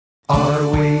Are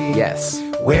we? Yes.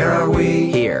 Where are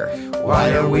we? Here.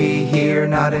 Why are we here?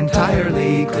 Not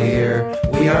entirely clear.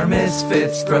 We are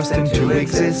misfits thrust into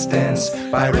existence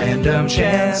by random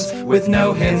chance, with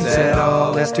no hints at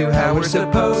all as to how we're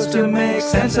supposed to make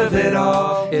sense of it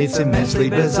all. It's immensely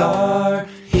bizarre.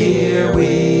 Here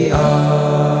we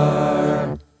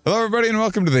are. Hello, everybody, and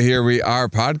welcome to the Here We Are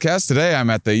podcast. Today,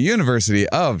 I'm at the University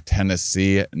of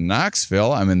Tennessee,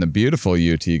 Knoxville. I'm in the beautiful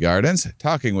UT Gardens,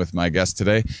 talking with my guest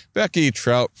today. Becky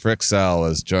Trout-Fryxell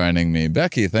is joining me.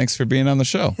 Becky, thanks for being on the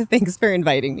show. Thanks for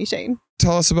inviting me, Shane.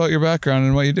 Tell us about your background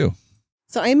and what you do.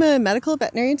 So I'm a medical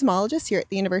veterinary entomologist here at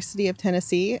the University of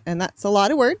Tennessee, and that's a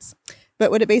lot of words. But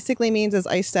what it basically means is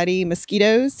I study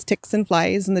mosquitoes, ticks, and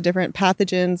flies and the different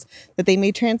pathogens that they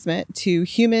may transmit to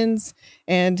humans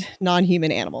and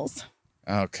non-human animals.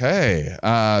 Okay.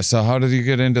 So how did you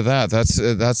get into that? That's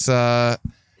It's a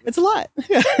lot.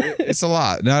 It's a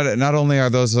lot. Not only are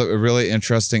those really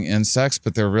interesting insects,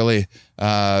 but they're really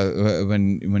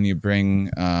when you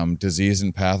bring disease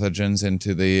and pathogens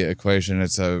into the equation,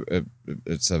 it's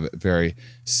a very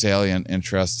salient,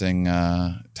 interesting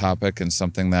topic, and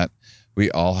something that we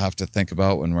all have to think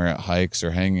about when we're at hikes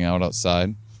or hanging out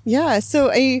outside. Yeah. So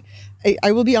I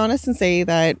will be honest and say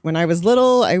that when I was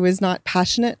little, I was not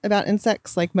passionate about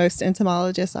insects like most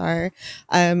entomologists are.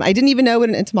 I didn't even know what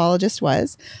an entomologist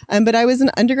was. But I was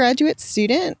an undergraduate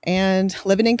student and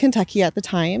living in Kentucky at the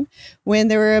time when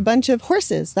there were a bunch of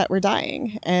horses that were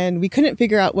dying, and we couldn't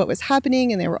figure out what was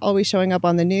happening, and they were always showing up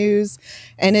on the news.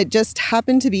 And it just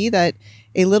happened to be that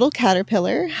a little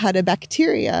caterpillar had a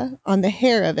bacteria on the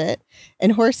hair of it,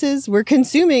 and horses were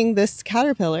consuming this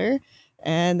caterpillar,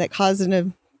 and that caused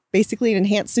basically an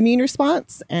enhanced immune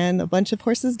response, and a bunch of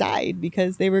horses died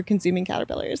because they were consuming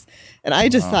caterpillars. And I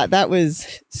just thought that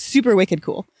was super wicked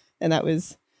cool. And that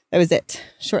was it.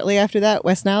 Shortly after that,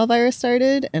 West Nile virus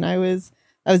started, and I was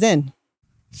in.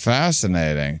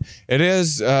 Fascinating. It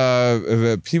is.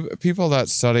 People that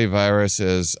study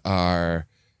viruses are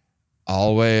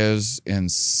always in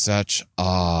such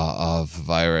awe of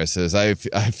viruses. I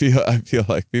feel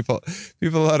like people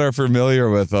that are familiar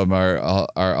with them are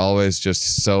always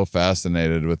just so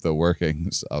fascinated with the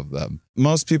workings of them.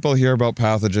 Most people hear about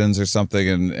pathogens or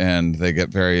something and they get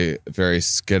very, very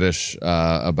skittish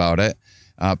about it.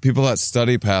 People that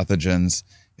study pathogens,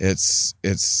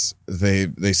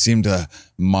 they seem to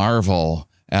marvel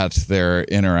at their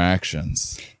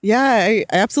interactions. Yeah, I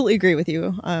absolutely agree with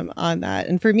you on that.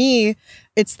 And for me,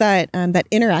 it's that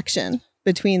interaction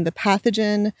between the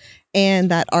pathogen and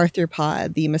that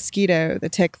arthropod, the mosquito, the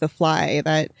tick, the fly,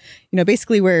 that,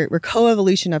 basically where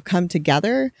coevolution have come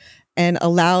together and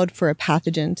allowed for a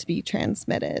pathogen to be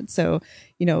transmitted. So,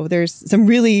 there's some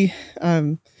really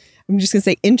I'm just going to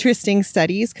say interesting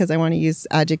studies, because I want to use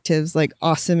adjectives like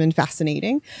awesome and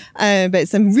fascinating. But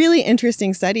some really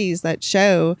interesting studies that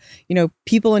show,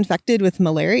 people infected with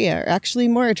malaria are actually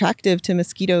more attractive to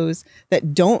mosquitoes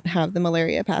that don't have the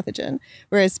malaria pathogen.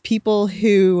 Whereas people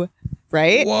who,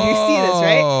 right? Whoa. You see this,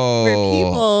 right? Where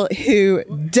people who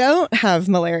don't have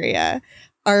malaria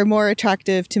are more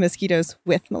attractive to mosquitoes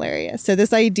with malaria. So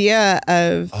this idea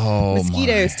of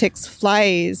mosquitoes, ticks,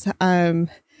 flies,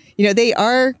 they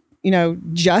are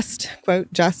just,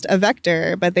 quote, just a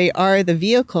vector, but they are the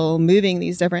vehicle moving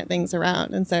these different things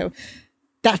around. And so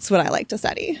that's what I like to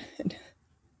study.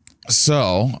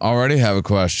 So, already have a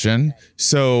question.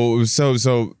 So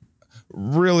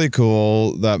really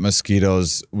cool that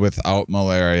mosquitoes without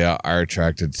malaria are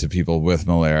attracted to people with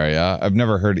malaria. I've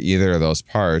never heard either of those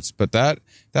parts, but that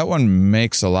one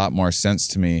makes a lot more sense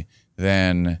to me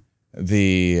than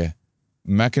the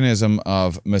mechanism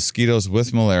of mosquitoes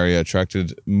with malaria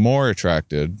more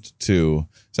attracted to,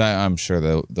 so I'm sure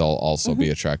they'll also be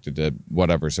attracted to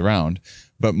whatever's around,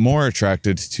 but more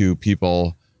attracted to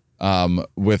people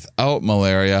without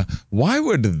malaria. Why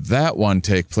would that one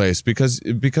take place? Because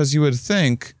you would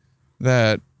think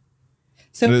that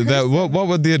what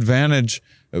would the advantage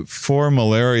for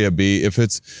malaria be if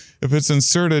it's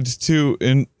inserted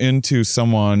into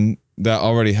someone that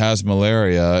already has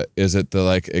malaria? Is it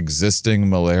the existing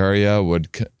malaria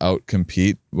would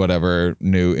outcompete whatever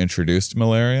new introduced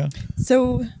malaria?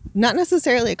 So not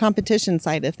necessarily a competition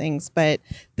side of things, but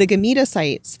the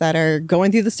gametocytes that are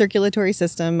going through the circulatory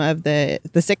system of the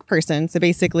sick person, so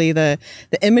basically the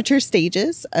immature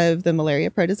stages of the malaria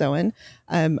protozoan,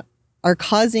 are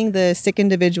causing the sick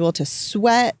individual to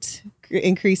sweat,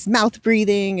 increased mouth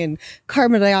breathing, and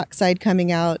carbon dioxide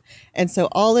coming out. And so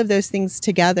all of those things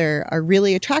together are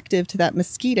really attractive to that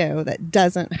mosquito that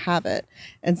doesn't have it.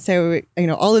 And so,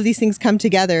 all of these things come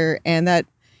together, and that,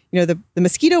 the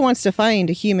mosquito wants to find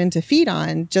a human to feed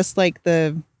on, just like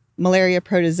the malaria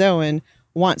protozoan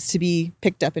wants to be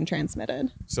picked up and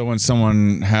transmitted. So when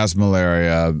someone has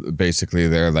malaria, basically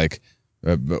they're like,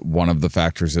 one of the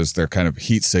factors is their kind of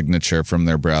heat signature from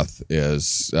their breath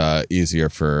is easier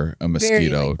for a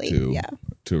mosquito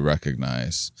to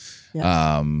recognize.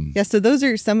 Yeah. So those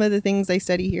are some of the things I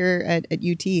study here at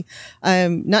UT.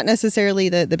 Not necessarily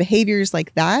the behaviors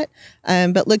like that,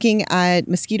 but looking at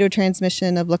mosquito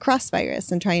transmission of La Crosse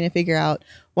virus and trying to figure out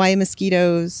why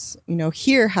mosquitoes,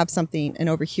 here have something and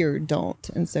over here don't.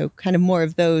 And so kind of more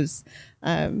of those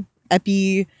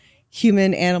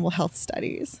human animal health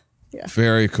studies. Yeah.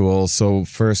 Very cool. So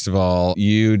first of all,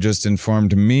 you just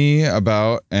informed me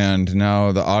about, and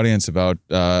now the audience about,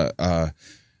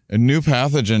 a new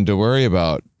pathogen to worry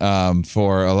about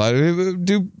for a lot.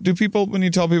 Do people, when you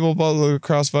tell people about the La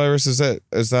Crosse virus, is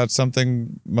that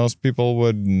something most people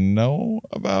would know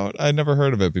about? I'd never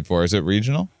heard of it before. Is it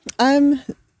regional?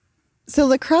 So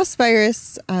La Crosse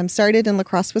virus started in La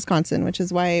Crosse, Wisconsin, which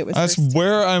is why it was. That's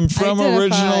where I'm from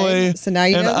originally. So now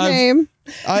you know the name.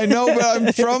 I know, but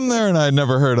I'm from there, and I'd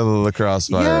never heard of the La Crosse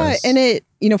virus. Yeah, and it,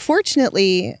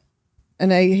 fortunately,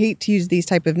 and I hate to use these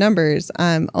type of numbers,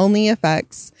 only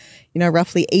affects,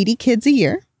 roughly 80 kids a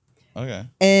year. Okay.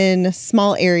 In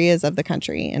small areas of the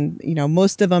country. And,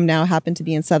 most of them now happen to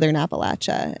be in Southern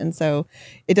Appalachia. And so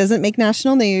it doesn't make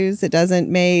national news. It doesn't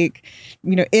make,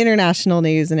 international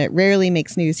news. And it rarely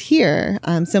makes news here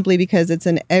simply because it's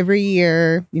an every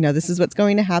year, this is what's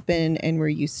going to happen and we're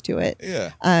used to it.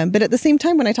 Yeah. But at the same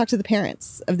time, when I talk to the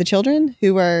parents of the children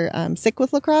who are sick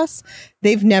with La Crosse,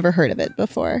 they've never heard of it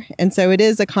before. And so it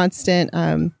is a constant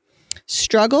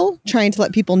struggle trying to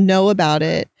let people know about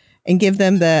it and give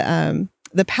them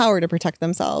the power to protect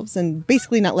themselves and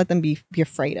basically not let them be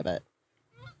afraid of it.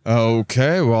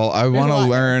 Okay, well, I want to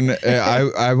learn.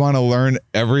 I want to learn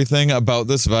everything about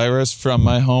this virus from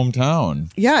my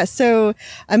hometown. Yeah, so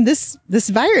this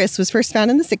virus was first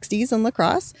found in the 60s in La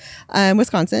Crosse,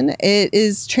 Wisconsin. It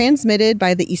is transmitted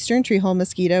by the eastern treehole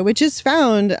mosquito, which is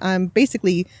found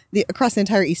basically across the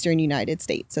entire eastern United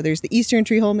States. So there's the eastern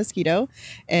treehole mosquito,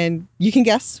 and you can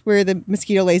guess where the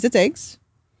mosquito lays its eggs.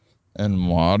 And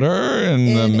water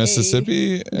in the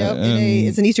Mississippi?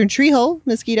 It's an eastern treehole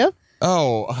mosquito.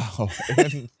 Oh.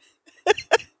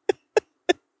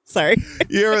 Sorry.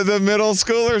 You're the middle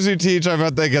schoolers you teach. I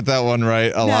bet they get that one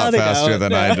right a lot faster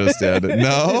than I just did. No?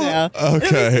 No.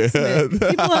 Okay.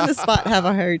 People on the spot have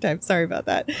a hard time. Sorry about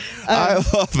that. I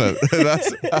love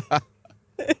it.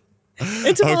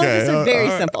 Entomologists are very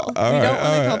simple. We don't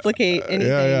want to complicate anything.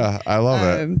 Yeah, I love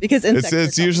it. Because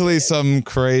it's usually some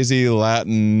crazy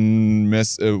Latin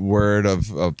word of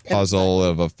a puzzle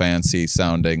of a fancy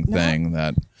sounding thing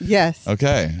that. Yes.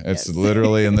 Okay. It's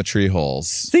literally in the tree holes.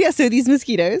 So these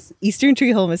mosquitoes, eastern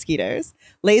treehole mosquitoes,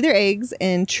 lay their eggs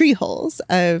in tree holes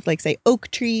of, like, say, oak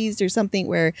trees or something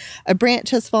where a branch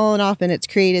has fallen off and it's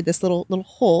created this little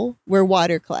hole where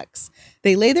water collects.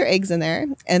 They lay their eggs in there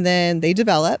and then they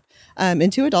develop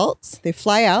into adults. They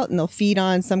fly out and they'll feed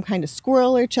on some kind of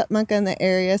squirrel or chipmunk in the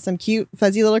area, some cute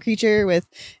fuzzy little creature with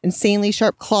insanely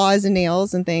sharp claws and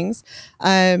nails and things.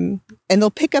 And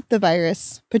they'll pick up the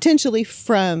virus potentially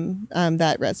from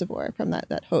that reservoir, from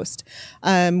that host,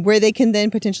 where they can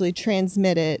then potentially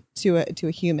transmit it to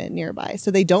a human nearby. So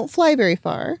they don't fly very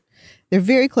far. They're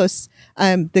very close.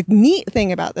 The neat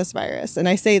thing about this virus, and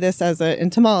I say this as an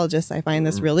entomologist, I find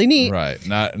this really neat. Right.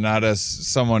 Not as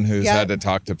someone who's had to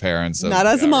talk to parents. Not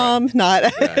as a mom, not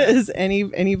as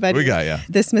anybody. We got you.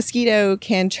 This mosquito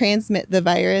can transmit the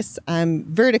virus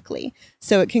vertically.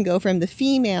 So it can go from the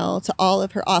female to all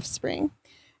of her offspring.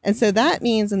 And so that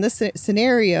means in this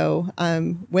scenario,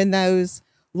 when those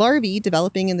larvae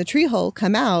developing in the tree hole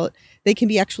come out, they can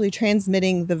be actually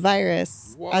transmitting the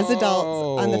virus as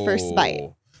adults on the first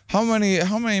bite. How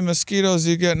many mosquitoes are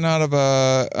you getting out of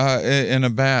in a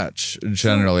batch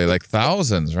generally? Like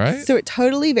thousands, right? So it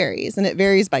totally varies, and it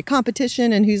varies by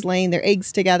competition and who's laying their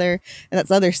eggs together, and that's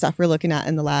other stuff we're looking at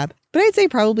in the lab. But I'd say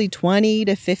probably 20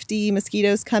 to 50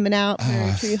 mosquitoes coming out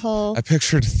per tree hole. I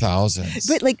pictured thousands.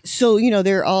 But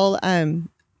they're all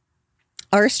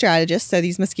are strategists. So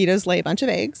these mosquitoes lay a bunch of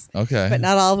eggs. Okay. But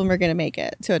not all of them are going to make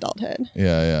it to adulthood.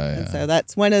 Yeah. And so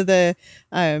that's one of the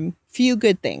few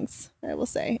good things, I will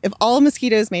say. If all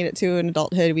mosquitoes made it to an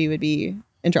adulthood, we would be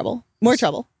in trouble. More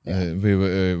trouble. Yeah.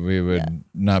 We would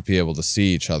not be able to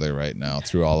see each other right now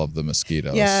through all of the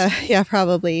mosquitoes. Yeah,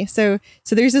 probably. So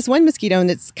there's this one mosquito, and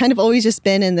it's kind of always just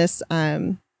been in this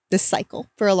this cycle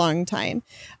for a long time.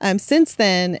 Since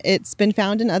then, it's been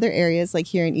found in other areas like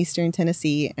here in eastern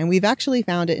Tennessee, and we've actually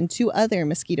found it in 2 other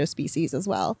mosquito species as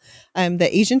well. The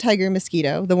Asian tiger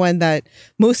mosquito, the one that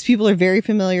most people are very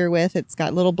familiar with, it's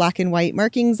got little black and white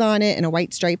markings on it and a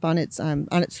white stripe on its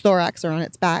thorax or on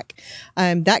its back.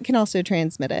 That can also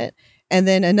transmit it. And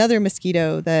then another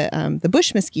mosquito, the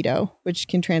bush mosquito, which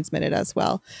can transmit it as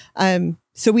well.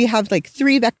 So we have like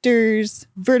 3 vectors,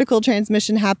 vertical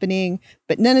transmission happening,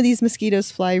 but none of these mosquitoes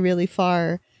fly really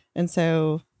far. And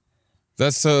so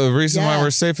that's the reason why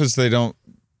we're safe is they don't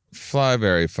fly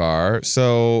very far.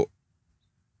 So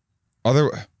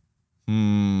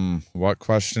what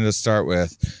question to start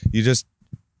with? You just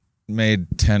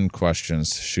made 10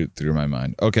 questions shoot through my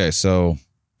mind. Okay, so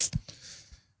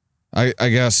I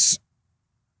guess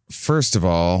first of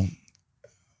all,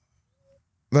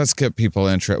 let's get people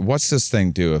interested. What's this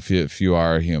thing do if you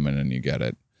are a human and you get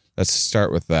it? Let's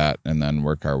start with that and then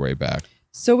work our way back.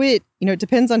 So it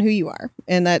depends on who you are.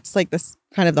 And that's like this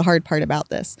kind of the hard part about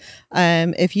this.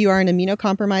 If you are an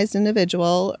immunocompromised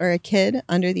individual or a kid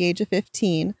under the age of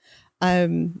 15,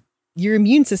 your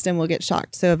immune system will get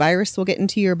shocked. So a virus will get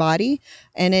into your body,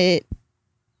 and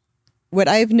what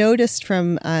I've noticed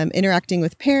from interacting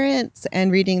with parents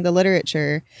and reading the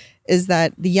literature is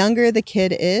that the younger the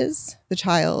kid is, the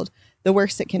child, the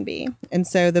worse it can be. And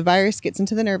so the virus gets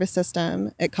into the nervous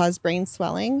system. It causes brain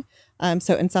swelling.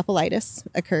 So encephalitis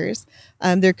occurs.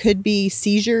 There could be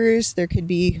seizures. There could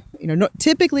be,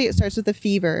 typically it starts with a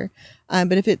fever.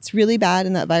 But if it's really bad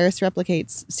and that virus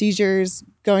replicates, seizures,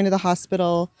 going to the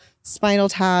hospital, spinal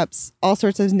taps, all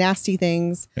sorts of nasty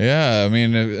things. Yeah, I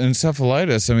mean,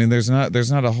 encephalitis. I mean, there's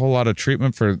not a whole lot of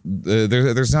treatment for.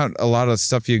 There's not a lot of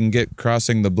stuff you can get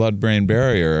crossing the blood-brain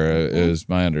barrier, is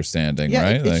my understanding. Yeah,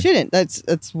 right? It shouldn't.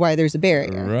 That's why there's a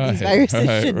barrier. Right, These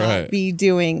viruses should not be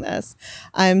doing this.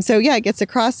 So yeah, it gets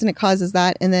across and it causes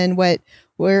that. And then what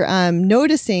we're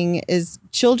noticing is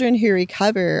children who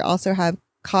recover also have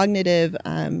cognitive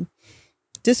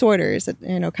disorders,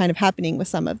 kind of happening with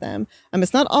some of them.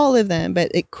 It's not all of them,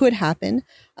 but it could happen.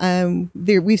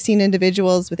 We've seen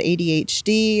individuals with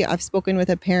ADHD. I've spoken with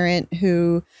a parent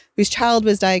whose child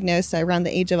was diagnosed around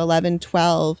the age of 11,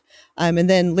 12. And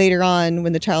then later on,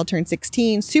 when the child turned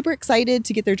 16, super excited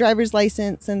to get their driver's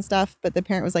license and stuff. But the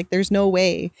parent was like, there's no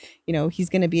way, he's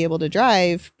going to be able to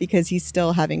drive because he's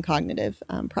still having cognitive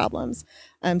problems.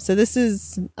 So this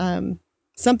is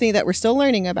something that we're still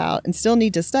learning about and still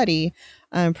need to study,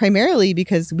 primarily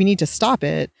because we need to stop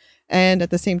it and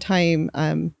at the same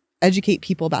time educate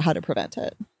people about how to prevent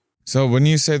it. So when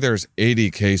you say there's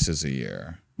 80 cases a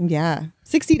year. Yeah,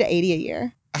 60 to 80 a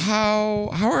year. How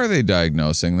are they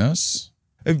diagnosing this?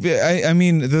 I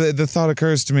mean, the thought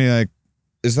occurs to me, like,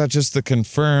 is that just the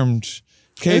confirmed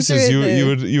cases?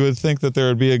 You would think that there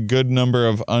would be a good number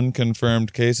of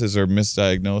unconfirmed cases or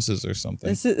misdiagnosis or something.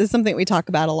 This is something we talk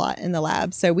about a lot in the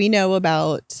lab. So we know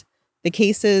about the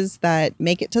cases that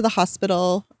make it to the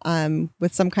hospital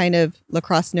with some kind of La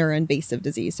Crosse neuroinvasive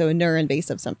disease, so a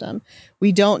neuroinvasive symptom.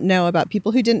 We don't know about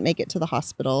people who didn't make it to the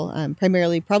hospital,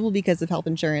 primarily probably because of health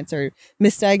insurance or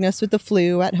misdiagnosed with the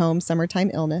flu at home,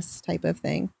 summertime illness type of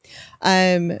thing.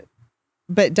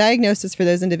 But diagnosis for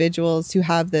those individuals who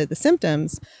have the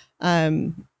symptoms,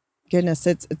 goodness,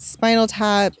 it's spinal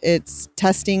tap, it's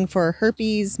testing for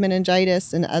herpes,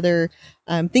 meningitis, and other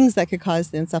things that could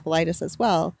cause the encephalitis as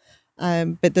well.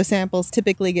 But the samples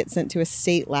typically get sent to a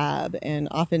state lab and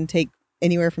often take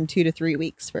anywhere from 2 to 3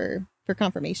 weeks for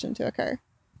confirmation to occur.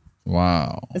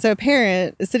 Wow. And so a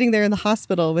parent is sitting there in the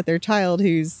hospital with their child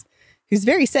who's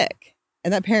very sick.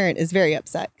 And that parent is very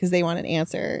upset because they want an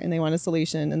answer and they want a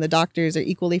solution. And the doctors are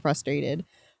equally frustrated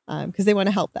because they want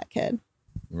to help that kid.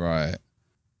 Right.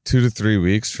 2 to 3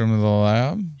 weeks from the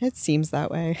lab? It seems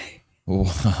that way.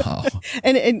 Wow.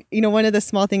 And one of the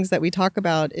small things that we talk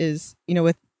about is,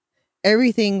 with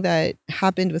everything that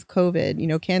happened with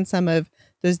COVID, can some of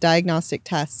those diagnostic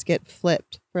tests get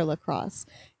flipped for La Crosse?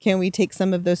 Can we take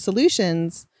some of those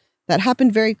solutions that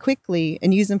happened very quickly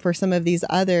and use them for some of these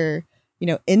other,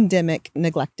 endemic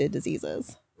neglected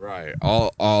diseases? Right.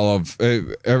 All of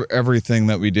everything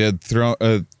that we did,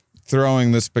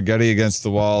 throwing the spaghetti against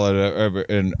the wall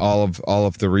and all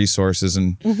of the resources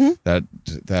and that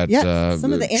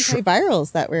some of the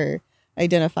antivirals that were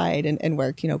identified and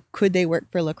worked, could they work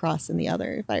for La Crosse and the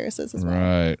other viruses as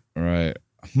well? Right.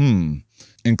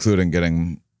 Including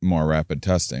getting more rapid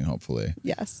testing, hopefully.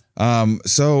 Yes.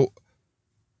 So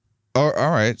Oh,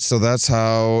 all right. So that's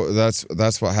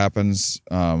what happens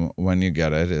when you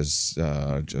get it is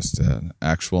just an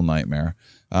actual nightmare.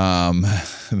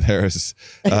 There's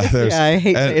yeah, I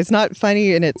hate it. It's not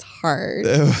funny and it's hard.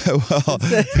 Well,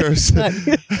 there's.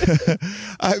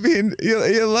 I mean,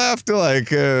 you laugh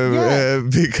to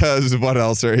because what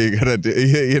else are you gonna do?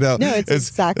 No, it's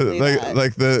exactly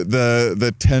like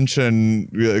the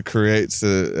tension creates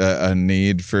a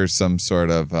need for some sort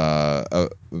of a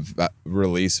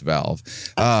release valve.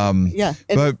 Yeah,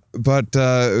 but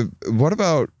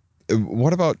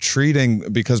what about treating?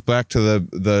 Because back to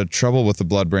the trouble with the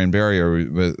blood-brain barrier,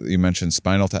 you mentioned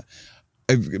spinal tap.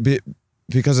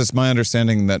 Because it's my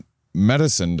understanding that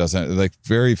medicine doesn't, like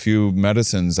very few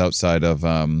medicines outside of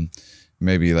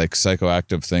maybe like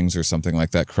psychoactive things or something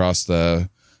like that cross the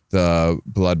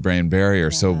blood-brain barrier. Yeah.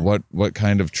 So what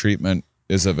kind of treatment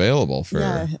is available for?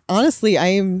 Yeah, honestly,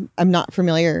 I'm not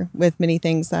familiar with many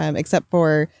things except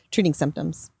for treating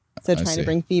symptoms. So trying to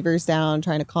bring fevers down,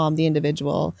 trying to calm the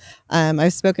individual.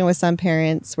 I've spoken with some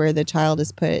parents where the child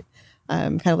is put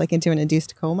kind of like into an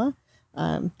induced coma,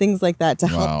 things like that to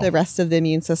help the rest of the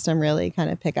immune system really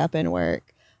kind of pick up and work.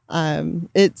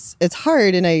 It's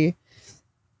hard, and it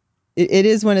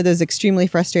is one of those extremely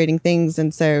frustrating things.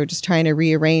 And so just trying to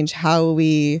rearrange how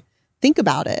we think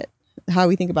about it, how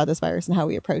we think about this virus and how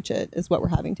we approach it is what we're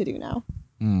having to do now.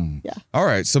 Yeah. All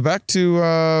right. So back to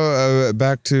the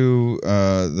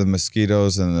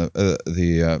mosquitoes and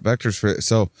the vectors.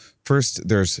 So first,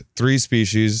 there's 3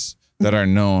 species that are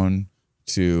known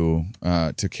to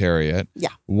carry it. Yeah.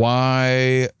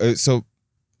 Why? So,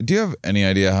 do you have any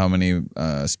idea how many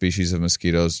species of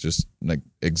mosquitoes just like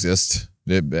exist?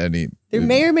 There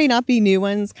may or may not be new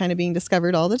ones kind of being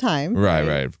discovered all the time. Right.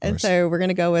 Of course. And so we're going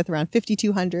to go with around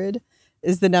 5,200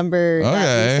 is the number. Okay.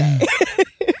 That we say.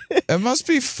 It must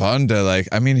be fun to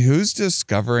who's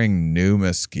discovering new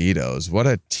mosquitoes? What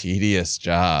a tedious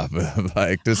job.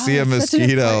 To see a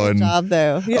mosquito and job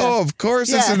though. Yeah. Oh, of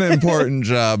course it's an important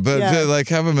job, but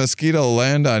to have a mosquito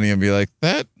land on you and be like,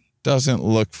 that doesn't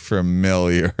look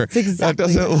familiar. That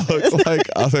doesn't look like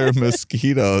other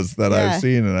mosquitoes that I've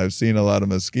seen, and I've seen a lot of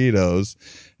mosquitoes.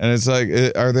 And it's like,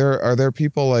 are there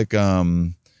people like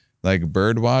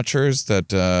bird watchers that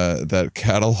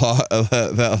catalog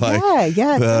that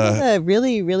some of the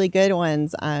really, really good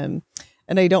ones. And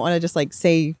I don't want to just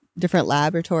say different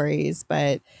laboratories,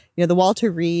 but the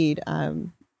Walter Reed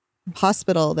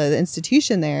Hospital, the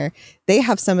institution there, they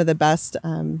have some of the best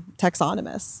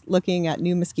taxonomists looking at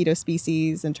new mosquito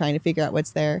species and trying to figure out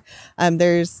what's there.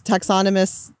 There's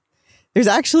taxonomists. There's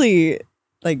actually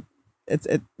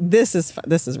this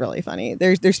is really funny.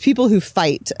 There's people who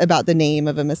fight about the name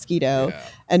of a mosquito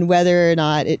and whether or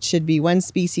not it should be one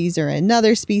species or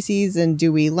another species, and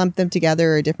do we lump them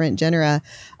together or different genera.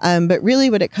 But really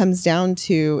what it comes down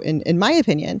to, in my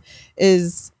opinion,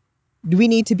 is we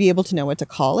need to be able to know what to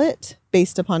call it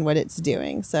based upon what it's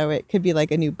doing. So it could be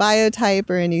like a new biotype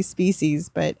or a new species,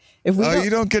 but if we you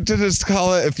don't get to just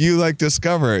call it, if you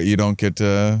discover it, you don't get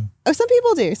to. Oh, some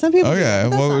people do. Some people. Okay,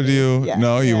 what would you? Yeah,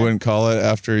 no, you wouldn't call it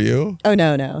after you. Oh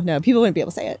no! People wouldn't be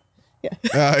able to say it. Yeah.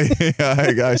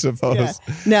 I suppose.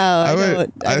 Yeah. No,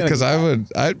 because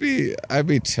I'd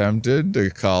be tempted to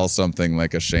call something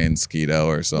like a Shane Skeeto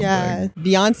or something. Yeah,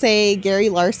 Beyonce, Gary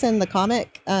Larson, the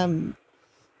comic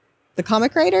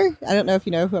writer. I don't know if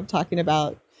you know who I'm talking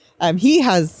about. He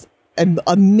has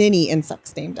a many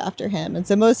insects named after him, and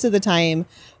so most of the time,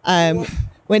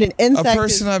 when an insect, a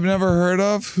person I've never heard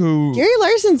of, who Gary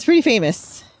Larson's pretty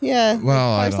famous. Yeah.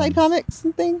 Well, Farside comics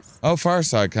and things. Oh,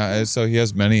 Farside. So he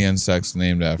has many insects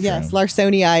named after him. Yes,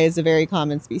 Larsonii is a very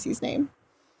common species name.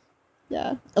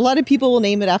 Yeah, a lot of people will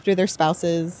name it after their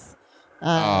spouses, or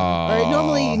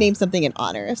normally you name something in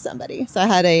honor of somebody. So I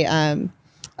had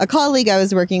a colleague I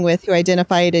was working with who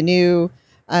identified a new,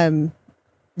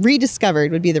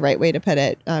 rediscovered would be the right way to put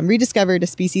it, rediscovered a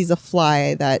species of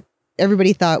fly that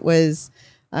everybody thought was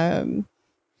kind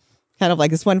of like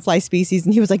this one fly species.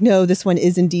 And he was like, no, this one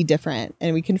is indeed different.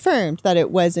 And we confirmed that it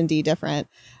was indeed different.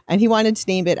 And he wanted to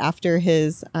name it after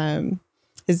his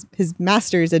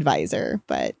master's advisor,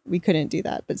 but we couldn't do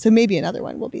that. But so maybe another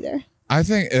one will be there. I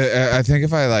think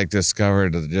if I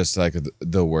discovered just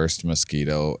the worst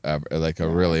mosquito ever, a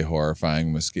really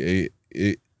horrifying mosquito,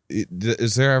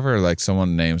 is there ever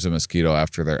someone names a mosquito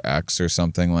after their ex or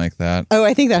something like that? Oh,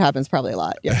 I think that happens probably a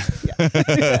lot. Yeah.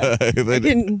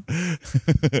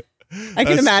 I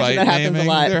can imagine that happens a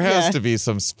lot. There has to be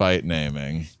some spite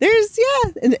naming. There's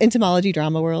in the entomology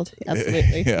drama world.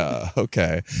 Absolutely. Yeah.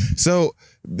 Okay. So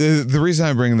the reason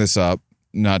I bring this up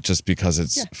not just because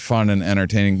it's fun and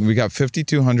entertaining. We got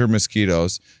 5,200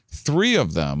 mosquitoes, 3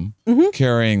 of them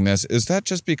carrying this. Is that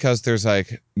just because there's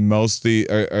like mostly,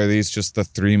 are these just the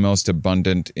 3 most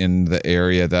abundant in the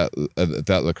area that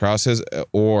La Crosse is,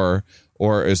 or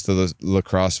is the La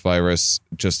Crosse virus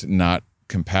just not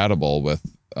compatible with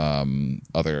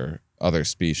other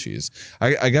species?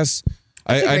 I guess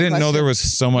I didn't know there was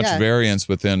so much variance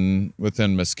within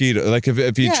mosquito. Like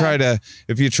if you try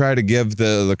to give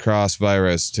the La Crosse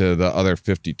virus to the other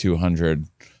 5,200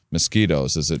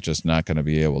 mosquitoes, is it just not going to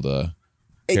be able to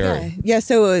carry? Yeah.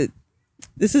 So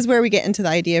this is where we get into the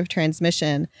idea of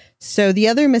transmission. So the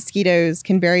other mosquitoes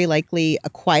can very likely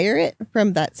acquire it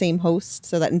from that same host,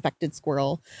 so that infected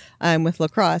squirrel with La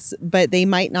Crosse, but they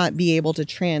might not be able to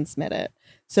transmit it.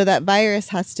 So that virus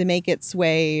has to make its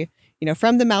way,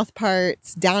 from the mouth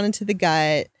parts down into the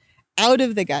gut, out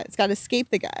of the gut. It's got to escape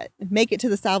the gut, make it to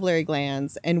the salivary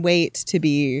glands, and wait to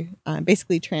be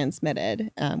basically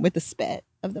transmitted with the spit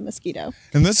of the mosquito.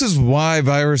 And this is why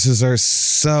viruses are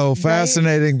so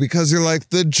fascinating, because you're like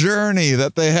the journey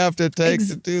that they have to take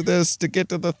to do this, to get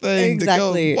to the thing.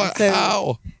 Exactly. To go,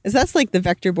 how? So that's like the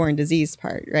vector-borne disease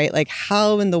part, right? Like,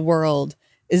 how in the world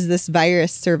is this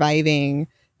virus surviving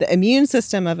the immune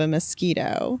system of a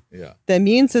mosquito, the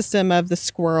immune system of the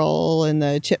squirrel and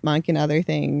the chipmunk and other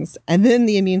things, and then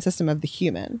the immune system of the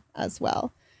human as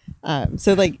well?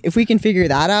 So like, if we can figure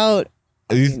that out,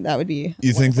 that would be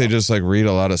You think they just like read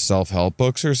a lot of self-help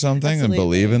books or something and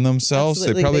believe in themselves?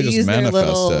 Absolutely. They probably just use manifest their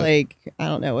little, it. Like, I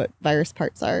don't know what virus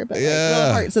parts are, but like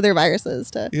little parts of their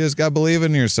viruses to. You just got to believe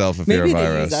in yourself if you're a virus.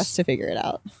 Maybe they use us to figure it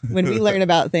out. When we learn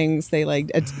about things, they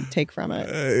like take from it.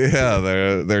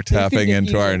 They're tapping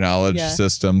into our knowledge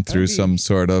system through some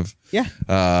sort of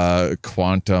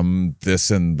quantum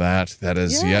this and that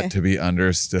is yet to be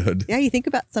understood. Yeah, you think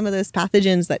about some of those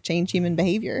pathogens that change human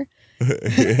behavior.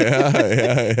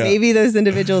 Yeah. Maybe those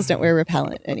individuals don't wear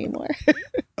repellent anymore.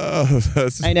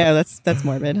 I know that's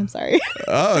morbid. I'm sorry.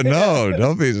 Oh no,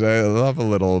 don't be. I love a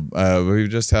little. We've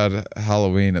just had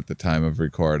Halloween at the time of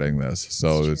recording this,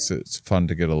 so it's fun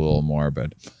to get a little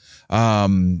morbid.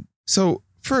 So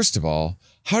first of all,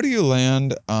 how do you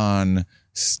land on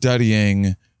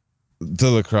studying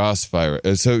the La Crosse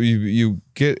virus? So you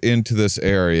get into this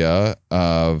area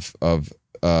of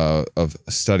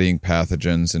studying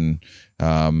pathogens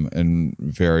and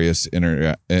various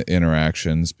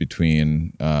interactions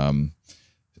between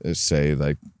say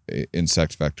like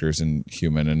insect vectors and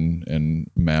human and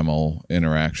mammal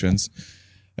interactions.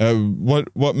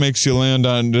 What makes you land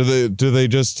on? Do they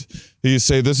just, you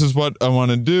say this is what I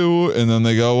want to do, and then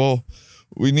they go, well,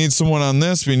 we need someone on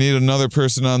this, we need another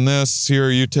person on this. Here,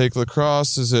 you take La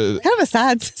Crosse. Is it kind of a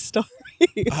sad story?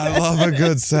 I love a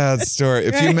good sad story.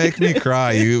 If you make me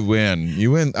cry, you win.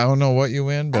 You win. I don't know what you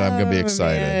win, but I'm going to be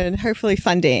excited. Man. Hopefully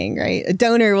funding, right? A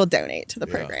donor will donate to the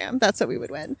program. That's what we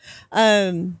would win.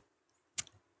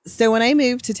 So when I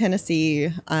moved to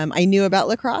Tennessee, I knew about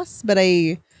La Crosse, but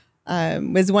I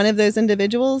was one of those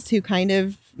individuals who kind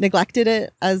of neglected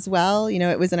it as well.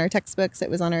 It was in our textbooks, it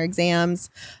was on our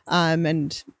exams,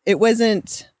 and it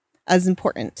wasn't as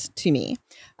important to me.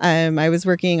 I was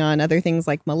working on other things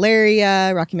like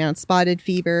malaria, Rocky Mountain spotted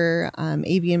fever,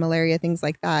 avian malaria, things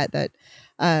like that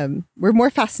were more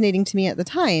fascinating to me at the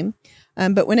time.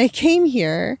 But when I came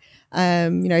here,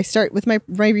 I start with my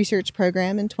research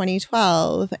program in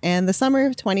 2012, and the summer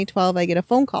of 2012, I get a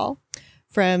phone call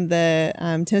from the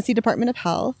Tennessee Department of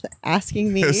Health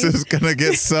asking me. This is going to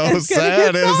get so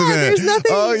sad, isn't it? There's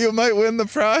nothing. Oh, you might win the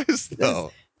prize,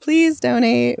 though. Please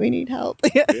donate. We need help.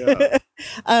 But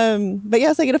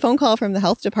yes, I get a phone call from the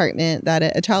health department that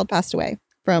a child passed away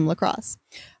from La Crosse.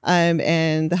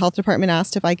 And the health department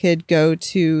asked if I could go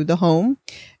to the home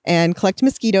and collect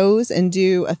mosquitoes and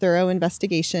do a thorough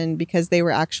investigation, because they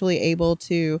were actually able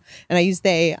to, and I use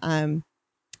the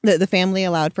family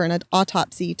allowed for an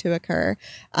autopsy to occur.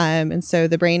 And so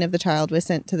the brain of the child was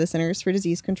sent to the Centers for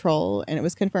Disease Control, and it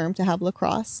was confirmed to have La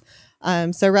Crosse.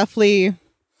 So roughly,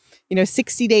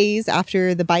 60 days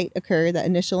after the bite occurred, that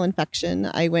initial infection,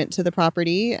 I went to the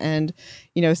property and,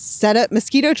 set up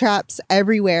mosquito traps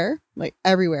everywhere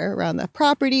around the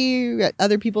property, at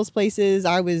other people's places.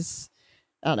 I was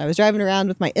driving around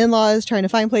with my in-laws trying to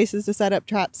find places to set up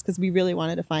traps, because we really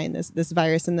wanted to find this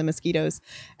virus in the mosquitoes,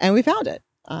 and we found it.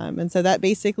 And so that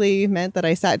basically meant that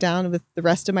I sat down with the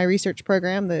rest of my research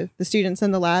program, the students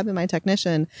in the lab and my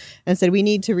technician, and said, we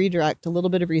need to redirect a little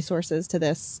bit of resources to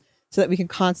this so that we can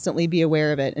constantly be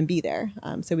aware of it and be there,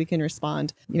 so we can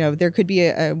respond. There could be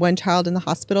one child in the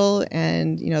hospital,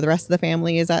 and, the rest of the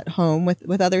family is at home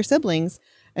with other siblings.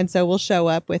 And so we'll show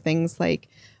up with things like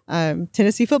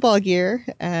Tennessee football gear,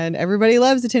 and everybody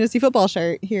loves a Tennessee football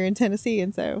shirt here in Tennessee.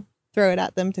 And so throw it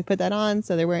at them to put that on.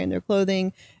 So they're wearing their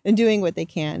clothing and doing what they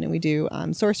can. And we do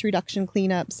source reduction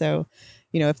cleanup. So,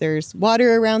 if there's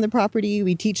water around the property,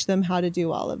 we teach them how to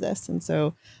do all of this. And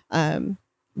so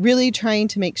really trying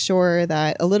to make sure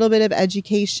that a little bit of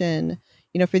education,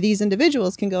 for these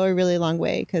individuals can go a really long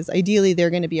way, because ideally they're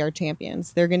going to be our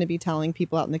champions. They're going to be telling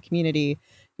people out in the community,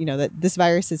 that this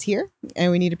virus is here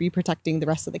and we need to be protecting the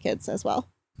rest of the kids as well.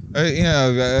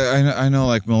 I know,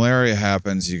 like malaria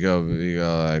happens, you go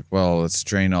like, well, let's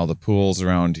drain all the pools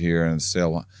around here and say,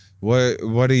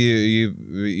 what do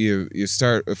you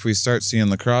start, if we start seeing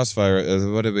the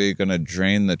crossfire, what are we going to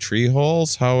drain the tree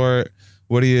holes? How?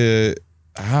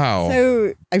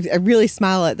 So I really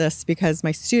smile at this because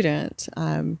my student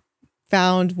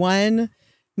found one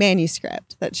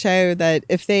manuscript that showed that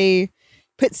if they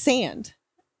put sand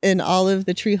in all of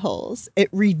the tree holes, it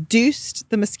reduced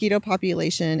the mosquito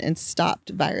population and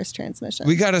stopped virus transmission.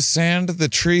 We got to sand the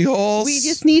tree holes? We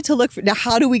just need to look for, now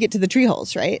how do we get to the tree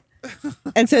holes, right?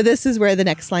 And so this is where the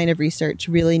next line of research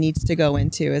really needs to go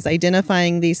into, is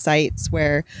identifying these sites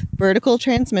where vertical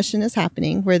transmission is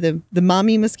happening, where the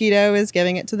mommy mosquito is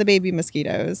giving it to the baby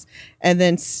mosquitoes, and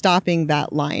then stopping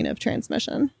that line of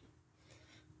transmission.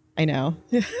 I know.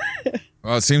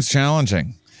 Well, it seems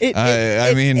challenging. It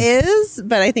is,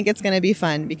 but I think it's going to be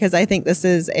fun, because I think this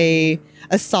is a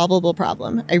solvable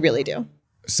problem. I really do.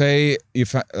 Say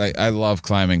I love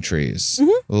climbing trees.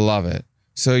 Mm-hmm. Love it.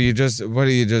 So you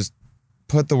just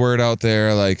put the word out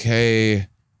there, like, hey,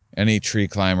 any tree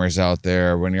climbers out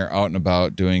there, when you're out and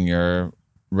about doing your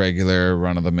regular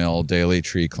run-of-the-mill daily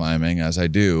tree climbing, as I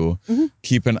do, mm-hmm.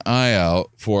 keep an eye out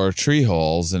for tree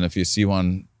holes, and if you see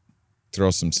one,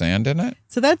 throw some sand in it.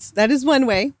 So that is one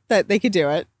way that they could do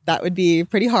it. That would be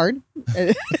pretty hard.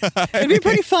 It'd be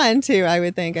pretty fun too, I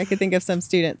would think. I could think of some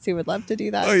students who would love to do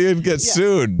that. Oh, you'd get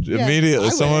sued immediately.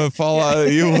 Someone would fall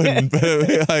out. You wouldn't.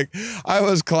 Be like, I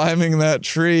was climbing that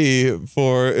tree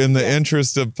in the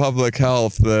interest of public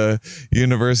health. The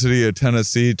University of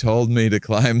Tennessee told me to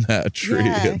climb that tree.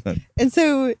 Yeah. And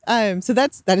so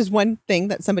that is one thing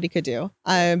that somebody could do.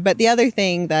 But the other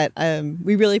thing that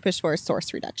we really push for is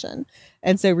source reduction.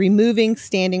 And so removing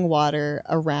standing water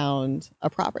around a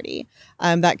property.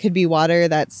 That could be water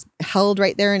that's held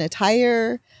right there in a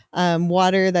tire,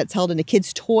 water that's held in a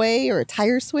kid's toy or a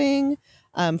tire swing,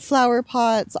 flower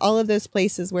pots, all of those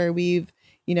places where we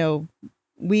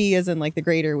as in like the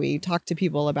greater, we talk to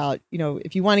people about,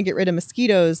 if you want to get rid of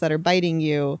mosquitoes that are biting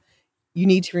you, you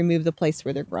need to remove the place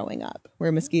where they're growing up,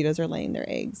 where mosquitoes are laying their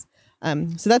eggs.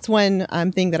 So that's one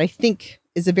thing that I think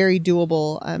is a very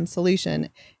doable solution.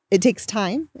 It takes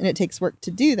time and it takes work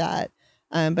to do that.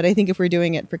 But I think if we're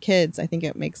doing it for kids, I think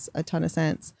it makes a ton of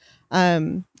sense.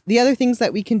 The other things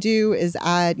that we can do is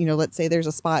add, let's say there's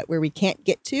a spot where we can't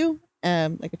get to,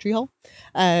 like a tree hole.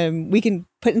 We can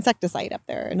put insecticide up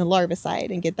there and a larvicide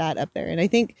and get that up there. And I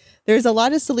think there's a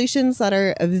lot of solutions that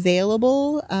are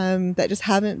available that just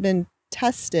haven't been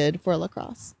tested for La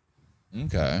Crosse.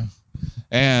 Okay.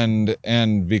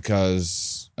 And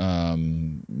because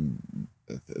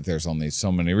there's only so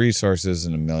many resources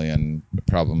and a million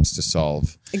problems to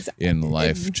solve in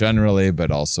life generally,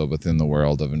 but also within the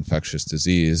world of infectious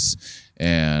disease.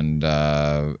 And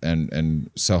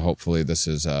so hopefully this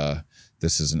is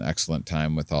an excellent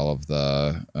time with all of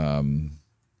the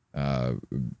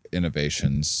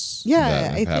innovations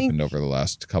that have happened over the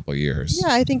last couple of years.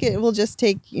 Yeah, I think it will just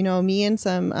take, me and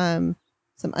some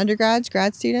undergrads,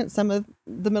 grad students, some of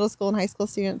the middle school and high school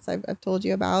students I've told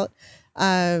you about,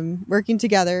 working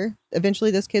together. Eventually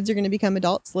those kids are going to become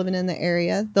adults living in the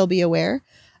area. They'll be aware.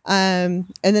 And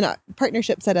then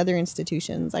partnerships at other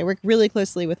institutions. I work really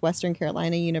closely with Western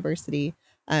Carolina University.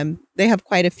 They have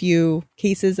quite a few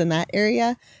cases in that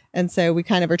area. And so we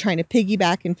kind of are trying to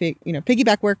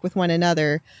piggyback work with one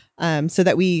another, so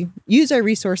that we use our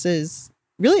resources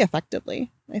really effectively,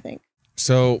 I think.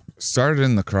 So started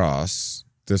in La Crosse.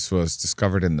 This was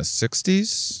discovered in the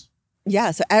 60s.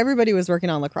 Yeah, so everybody was working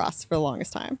on La Crosse for the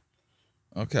longest time.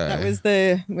 Okay, that was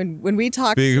when we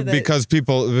talked because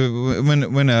people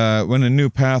when a new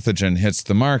pathogen hits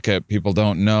the market, people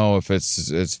don't know if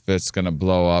it's going to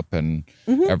blow up and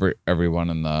everyone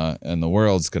in the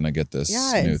world's going to get this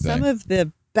new thing. Some of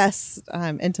the best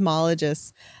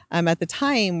entomologists at the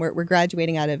time were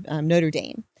graduating out of Notre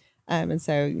Dame. And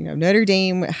so, Notre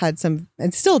Dame had some,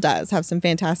 and still does have some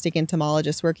fantastic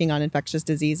entomologists working on infectious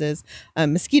diseases,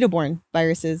 mosquito-borne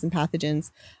viruses and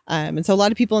pathogens. And so a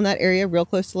lot of people in that area, real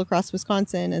close to La Crosse,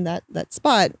 Wisconsin, and that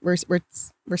spot,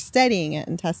 we're studying it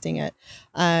and testing it.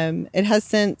 It has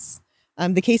since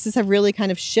The cases have really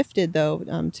kind of shifted, though,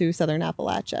 to southern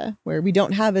Appalachia, where we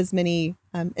don't have as many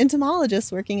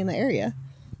entomologists working in the area.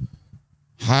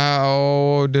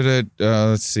 How did it,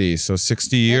 let's see, so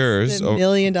 60 years. That's the $1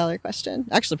 million question.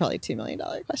 Actually, probably $2 million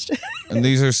question. And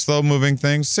these are slow moving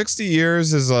things. 60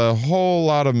 years is a whole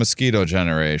lot of mosquito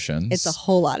generations. It's a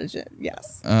whole lot of,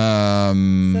 yes.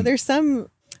 So So there's some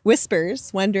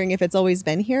whispers wondering if it's always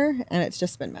been here and it's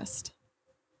just been missed.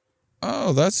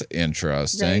 Oh, that's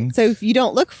interesting. Right? So if you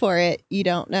don't look for it, you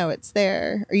don't know it's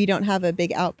there, or you don't have a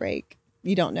big outbreak.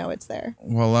 You don't know it's there.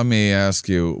 Well, let me ask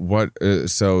you what.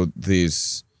 So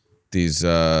these,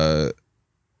 so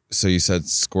you said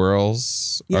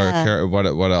squirrels. Yeah. Or what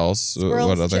else? Squirrels,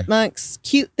 what other? chipmunks,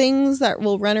 cute things that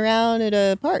will run around at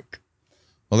a park.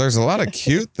 Well, there's a lot of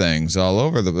cute things all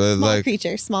over the Small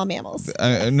creatures, small mammals.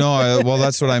 Well,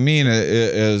 that's what I mean.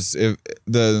 Is if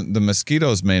the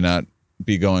mosquitoes may not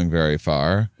be going very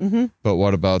far, but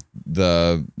what about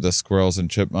the squirrels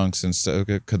and chipmunks and stuff?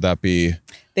 Could that be?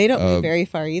 They don't move very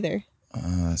far either.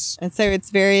 And so it's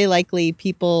very likely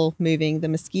people moving the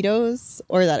mosquitoes,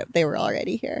 or that they were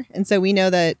already here. And so we know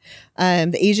that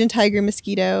the Asian tiger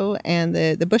mosquito and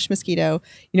the bush mosquito,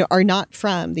 are not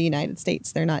from the United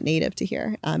States. They're not native to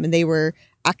here. And they were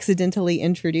accidentally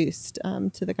introduced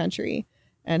to the country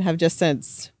and have just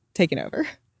since taken over.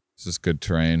 Is this good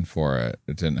terrain for it?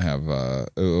 It didn't have.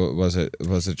 Was it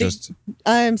just?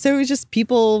 So it was just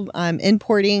people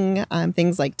importing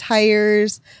things like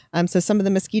tires. So some of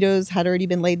the mosquitoes had already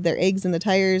been laid their eggs in the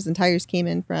tires, and tires came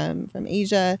in from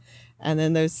Asia, and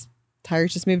then those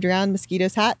tires just moved around.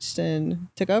 Mosquitoes hatched and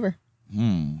took over.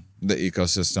 The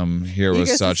ecosystem here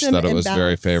was such that it was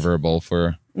very favorable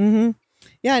for. Mm-hmm.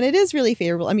 Yeah, and it is really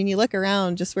favorable. I mean, you look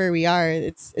around just where we are;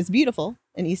 it's beautiful.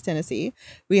 In East Tennessee,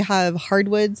 we have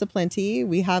hardwoods aplenty.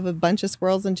 We have a bunch of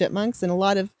squirrels and chipmunks, and a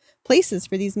lot of places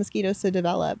for these mosquitoes to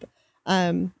develop.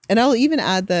 And I'll even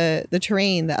add the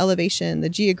terrain, the elevation, the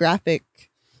geographic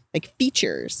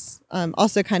features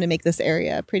also kind of make this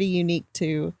area pretty unique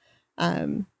to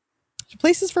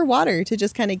places for water to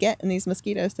just kind of get and these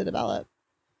mosquitoes to develop.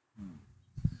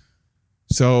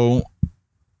 So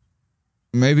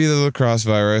maybe the La Crosse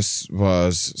virus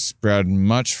was spread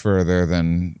much further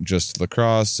than just La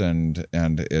Crosse, and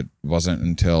it wasn't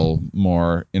until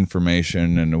more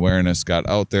information and awareness got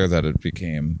out there that it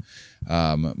became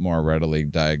more readily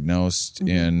diagnosed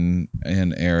in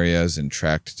areas and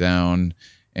tracked down.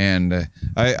 And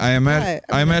I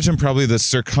imagine probably the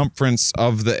circumference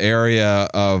of the area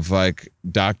of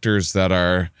doctors that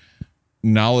are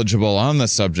knowledgeable on the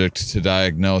subject to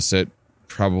diagnose it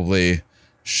probably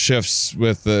shifts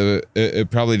with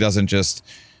it probably doesn't just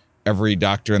every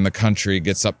doctor in the country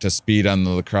gets up to speed on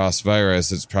the La Crosse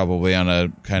virus. It's probably on a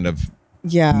kind of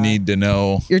need to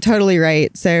know. You're totally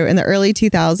right. So in the early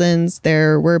 2000s,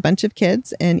 there were a bunch of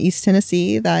kids in East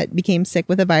Tennessee that became sick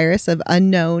with a virus of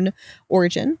unknown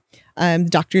origin.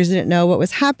 Doctors didn't know what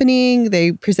was happening.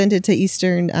 They presented to East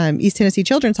Tennessee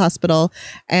Children's Hospital,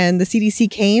 and the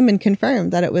CDC came and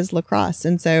confirmed that it was La Crosse.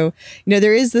 And so,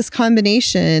 there is this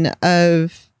combination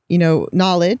of,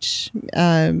 knowledge,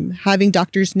 having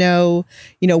doctors know,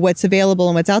 what's available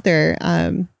and what's out there.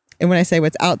 And when I say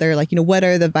what's out there, what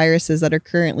are the viruses that are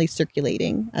currently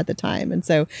circulating at the time? And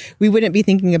so we wouldn't be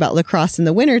thinking about La Crosse in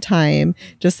the wintertime,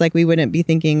 just like we wouldn't be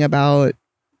thinking about,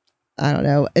 I don't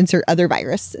know, insert other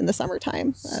virus in the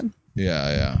summertime.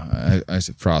 I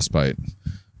said frostbite.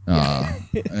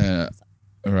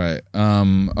 Right.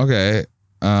 Okay.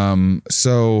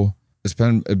 So it's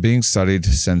been being studied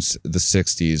since the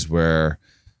 60s, where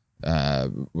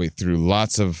we threw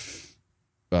lots of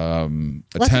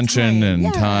attention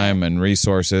and time and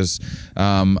resources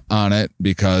on it,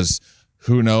 because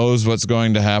who knows what's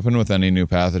going to happen with any new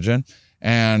pathogen.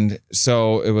 And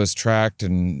so it was tracked,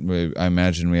 and I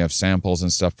imagine we have samples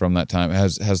and stuff from that time.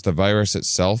 Has the virus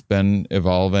itself been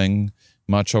evolving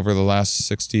much over the last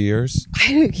 60 years?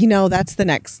 That's the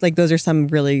next,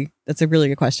 that's a really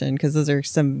good question, because those are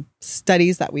some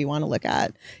studies that we want to look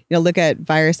at. Look at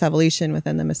virus evolution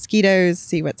within the mosquitoes,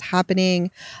 see what's happening.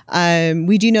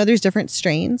 We do know there's different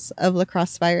strains of La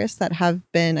Crosse virus that have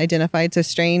been identified. So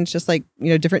strains, just like,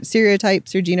 different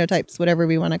serotypes or genotypes, whatever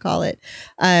we want to call it.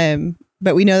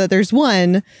 But we know that there's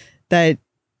one that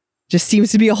just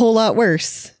seems to be a whole lot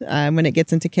worse when it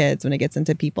gets into kids, when it gets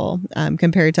into people,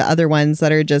 compared to other ones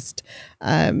that are just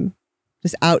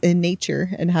out in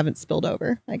nature and haven't spilled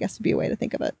over, I guess would be a way to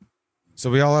think of it. So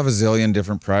we all have a zillion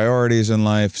different priorities in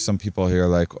life. Some people here are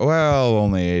like, well,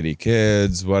 only 80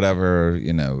 kids, whatever,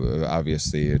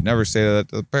 obviously you'd never say that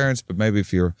to the parents, but maybe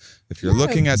if you're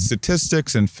looking at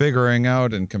statistics and figuring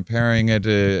out and comparing it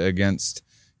against,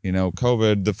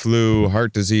 COVID, the flu,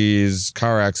 heart disease,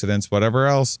 car accidents, whatever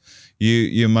else,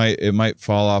 it might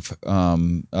fall off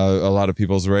a lot of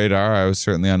people's radar. I was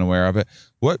certainly unaware of it.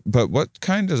 What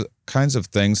kinds of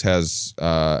things has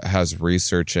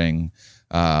researching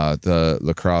the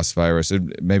La Crosse virus,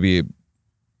 maybe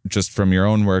just from your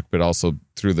own work, but also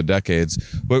through the decades,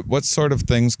 what sort of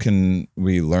things can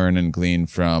we learn and glean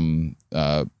from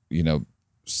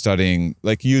studying,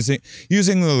 like using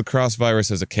the La Crosse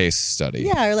virus as a case study?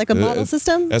 Yeah, or like a model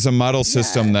system. As a model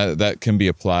system that can be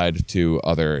applied to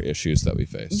other issues that we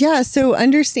face. Yeah, so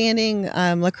understanding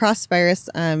La Crosse virus,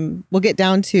 we'll get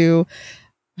down to,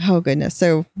 oh goodness.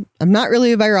 So I'm not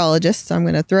really a virologist, so I'm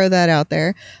going to throw that out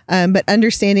there. But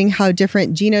understanding how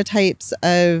different genotypes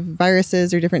of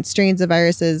viruses or different strains of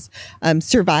viruses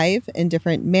survive in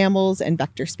different mammals and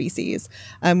vector species.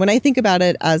 When I think about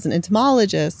it as an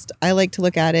entomologist, I like to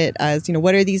look at it as,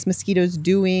 what are these mosquitoes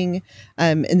doing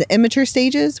in the immature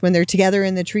stages when they're together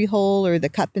in the tree hole or the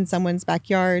cup in someone's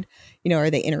backyard? Are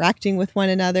they interacting with one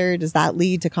another? Does that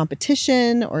lead to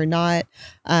competition or not?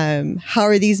 How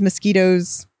are these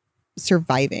mosquitoes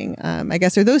surviving? I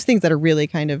guess are those things that are really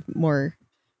kind of more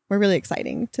really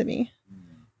exciting to me.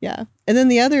 Yeah. And then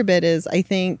the other bit is, I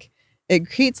think it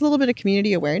creates a little bit of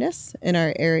community awareness in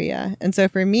our area. And so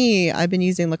for me, I've been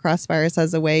using La Crosse virus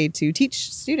as a way to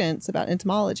teach students about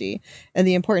entomology and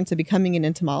the importance of becoming an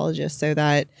entomologist, so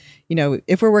that,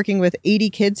 if we're working with 80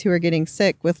 kids who are getting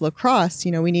sick with La Crosse,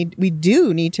 we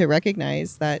do need to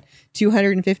recognize that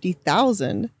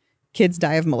 250,000 kids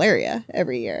die of malaria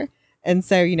every year. And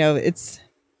so,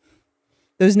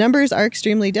 those numbers are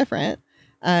extremely different.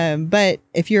 But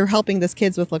if you're helping those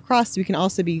kids with La Crosse, we can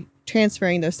also be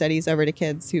transferring those studies over to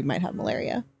kids who might have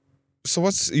malaria. So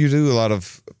you do a lot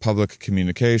of public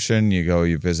communication.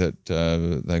 You visit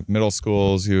like middle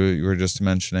schools you were just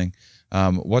mentioning.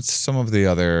 What's some of the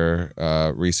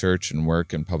other research and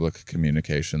work in public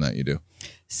communication that you do?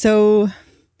 So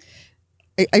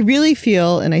I really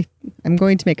feel, and I'm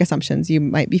going to make assumptions, you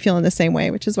might be feeling the same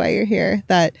way, which is why you're here,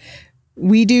 that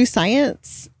we do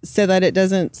science so that it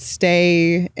doesn't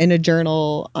stay in a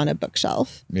journal on a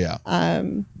bookshelf. Yeah.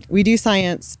 We do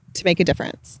science to make a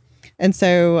difference. And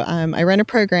so I run a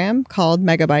program called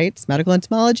Megabytes, Medical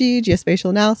Entomology, Geospatial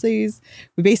Analyses.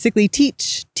 We basically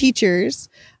teach teachers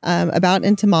about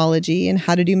entomology and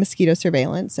how to do mosquito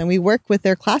surveillance. And we work with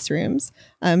their classrooms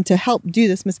to help do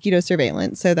this mosquito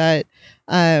surveillance so that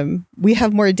we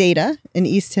have more data in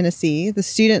East Tennessee. The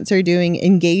students are doing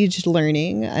engaged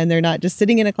learning, and they're not just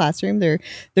sitting in a classroom. They're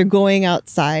going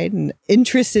outside and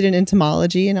interested in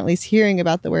entomology, and at least hearing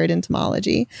about the word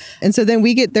entomology. And so then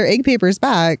we get their egg papers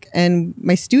back, and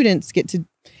my students get to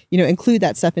include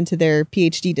that stuff into their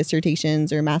PhD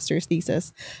dissertations or master's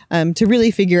thesis to really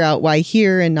figure out why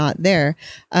here and not there.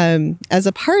 As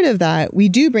a part of that, we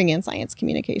do bring in science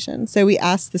communication. So we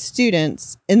ask the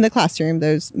students in the classroom,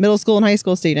 those middle school and high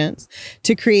school students,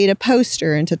 to create a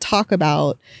poster and to talk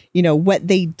about, what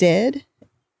they did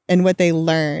and what they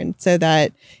learned, so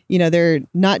that, they're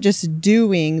not just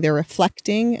doing, they're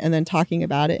reflecting and then talking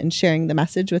about it and sharing the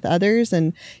message with others.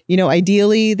 And,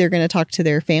 ideally, they're going to talk to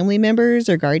their family members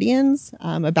or guardians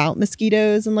about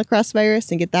mosquitoes and La Crosse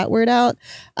virus and get that word out.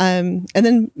 And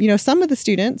then, some of the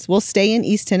students will stay in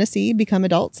East Tennessee, become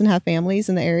adults and have families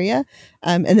in the area.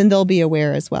 And then they'll be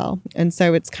aware as well. And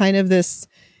so it's kind of this,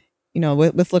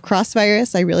 with La Crosse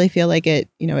virus, I really feel like it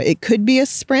could be a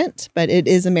sprint, but it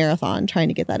is a marathon trying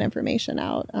to get that information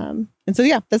out. And so,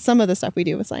 yeah, that's some of the stuff we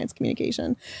do with science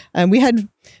communication. We had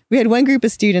one group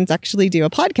of students actually do a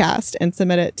podcast and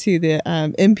submit it to the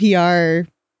NPR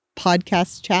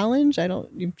podcast challenge.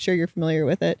 I'm sure you're familiar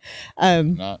with it.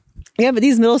 Not. Yeah, but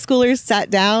these middle schoolers sat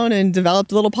down and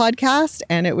developed a little podcast,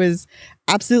 and it was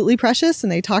absolutely precious.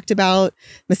 And they talked about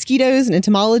mosquitoes and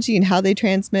entomology and how they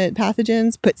transmit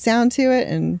pathogens, put sound to it,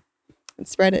 and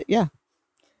spread it. Yeah,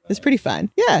 it was pretty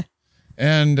fun. Yeah.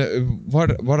 And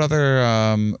what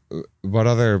other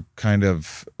kind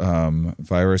of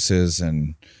viruses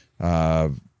and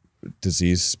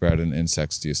disease spread in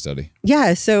insects do you study?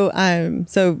 Yeah, so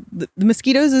the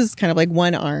mosquitoes is kind of like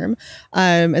one arm,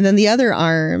 and then the other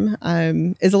arm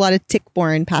is a lot of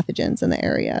tick-borne pathogens in the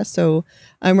area. So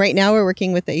right now we're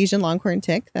working with the Asian longhorn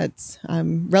tick that's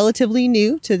relatively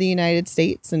new to the United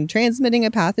States and transmitting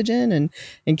a pathogen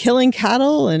and killing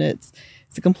cattle, and it's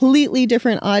a completely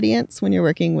different audience when you're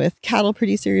working with cattle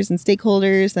producers and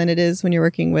stakeholders than it is when you're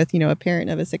working with a parent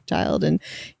of a sick child, and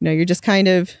you're just kind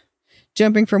of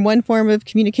jumping from one form of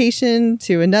communication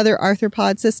to another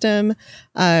arthropod system,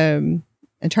 and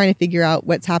trying to figure out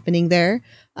what's happening there.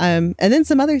 And then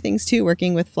some other things too,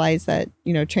 working with flies that,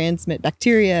 transmit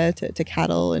bacteria to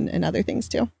cattle and other things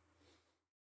too.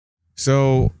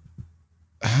 So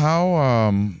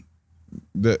how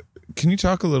can you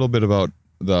talk a little bit about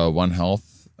the One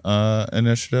Health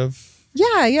initiative?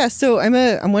 Yeah. So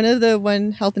I'm one of the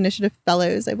One Health Initiative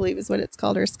fellows, I believe is what it's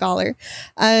called, or scholar.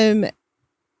 And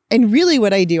really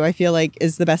what I do, I feel like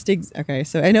is the best. Okay.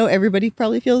 So I know everybody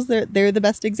probably feels they're the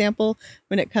best example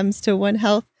when it comes to One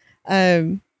Health.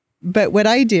 But what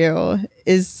I do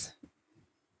is,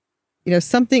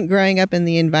 something growing up in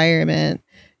the environment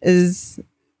is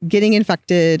getting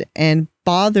infected and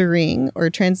bothering or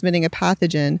transmitting a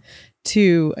pathogen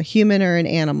to a human or an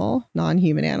animal,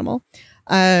 non-human animal.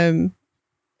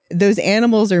 Those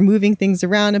animals are moving things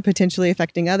around and potentially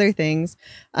affecting other things.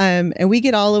 And we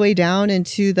get all the way down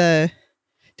into the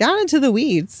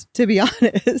weeds, to be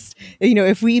honest.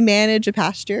 If we manage a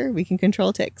pasture, we can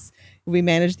control ticks. If we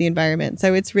manage the environment.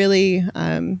 So it's really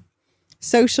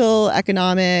social,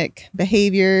 economic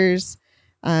behaviors,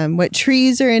 what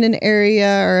trees are in an area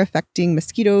are affecting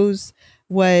mosquitoes,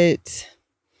 what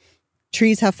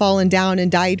trees have fallen down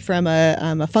and died from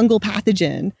a fungal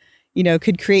pathogen,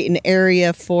 could create an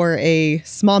area for a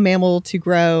small mammal to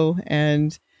grow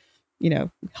and,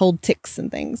 hold ticks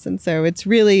and things. And so it's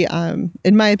really,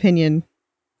 in my opinion,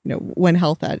 One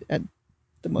Health at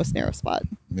the most narrow spot.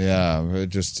 Yeah,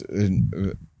 just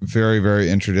very, very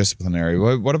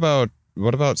interdisciplinary. What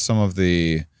about some of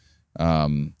the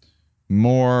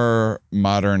more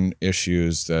modern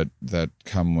issues that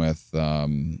come with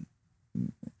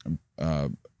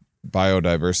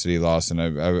biodiversity loss, and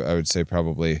I would say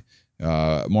probably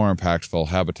more impactful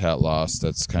habitat loss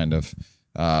that's kind of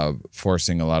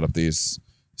forcing a lot of these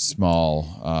small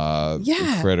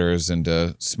critters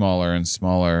into smaller and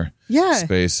smaller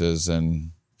spaces,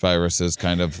 and viruses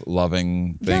kind of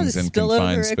loving things in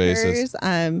confined spaces.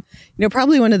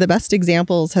 Probably one of the best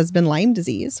examples has been Lyme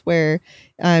disease, where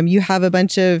you have a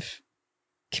bunch of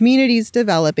communities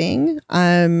developing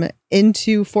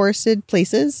into forested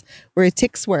places where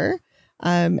ticks were.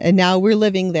 And now we're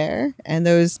living there, and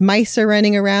those mice are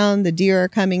running around, the deer are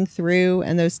coming through,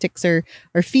 and those ticks are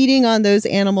feeding on those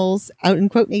animals out in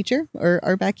quote nature or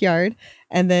our backyard,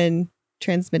 and then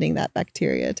transmitting that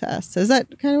bacteria to us. So is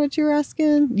that kind of what you were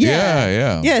asking?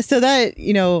 Yeah. So that,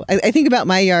 I think about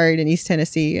my yard in East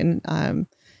Tennessee, and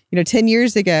 10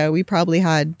 years ago, we probably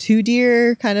had 2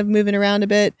 deer kind of moving around a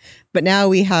bit, but now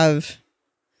we have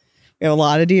a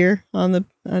lot of deer on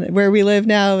where we live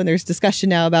now. And there's discussion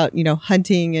now about,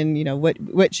 hunting and,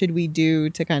 what should we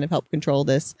do to kind of help control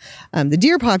this, the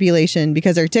deer population,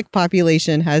 because our tick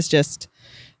population has just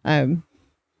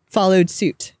followed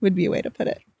suit, would be a way to put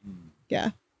it.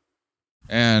 Yeah.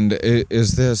 And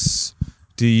is this,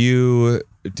 do you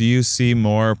see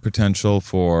more potential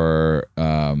for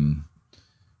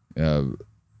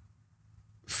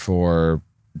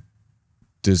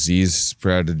disease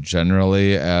spread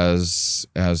generally as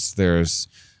there's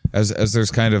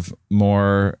kind of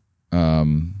more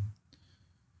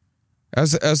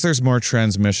as there's more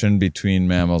transmission between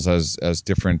mammals as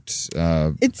different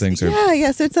things are?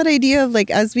 Yeah. So it's that idea of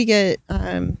like, as we get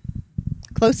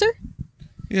closer.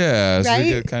 Yeah, as right? we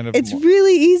get kind of it's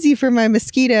really easy for my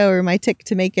mosquito or my tick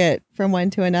to make it from one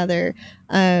to another.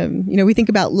 We think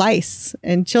about lice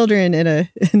and children in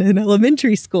an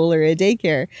elementary school or a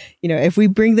daycare. If we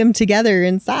bring them together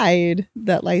inside,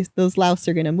 those louse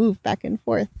are going to move back and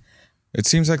forth. It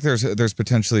seems like there's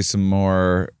potentially some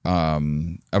more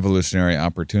evolutionary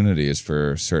opportunities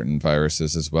for certain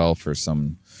viruses as well, for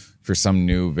some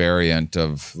new variant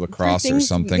of lacrosse or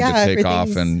something to take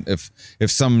off, and if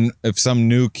some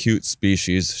new cute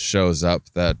species shows up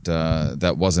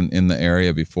that wasn't in the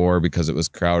area before because it was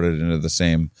crowded into the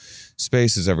same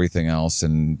space as everything else,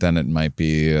 and then it might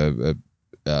be a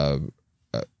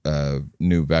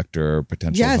new vector or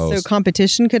potential host. So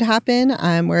competition could happen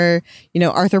where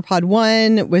arthropod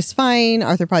 1 was fine,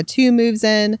 arthropod 2 moves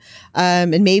in,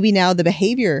 and maybe now the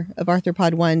behavior of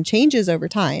arthropod 1 changes over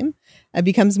time.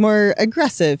 Becomes more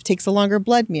aggressive, takes a longer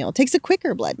blood meal, takes a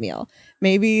quicker blood meal.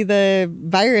 Maybe the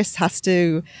virus has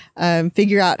to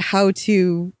figure out how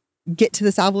to get to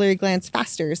the salivary glands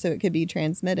faster so it could be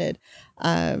transmitted.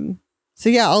 All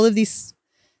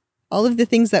of the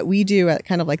things that we do at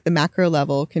kind of like the macro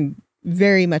level can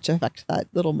very much affect that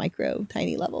little micro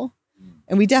tiny level.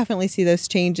 And we definitely see those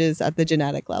changes at the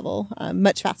genetic level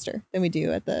much faster than we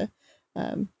do at the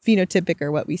phenotypic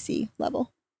or what we see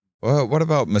level. Well, what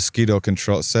about mosquito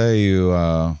control? Say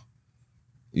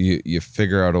you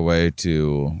figure out a way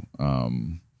to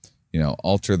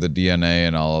alter the DNA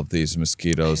in all of these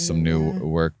mosquitoes. Some new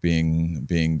work being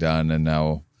done, and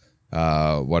now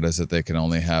what is it? They can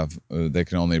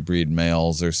only breed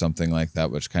males or something like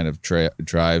that, which kind of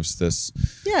drives this.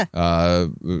 Yeah.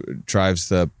 Drives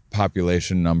the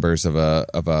population numbers of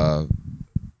a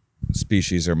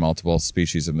species or multiple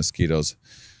species of mosquitoes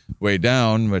way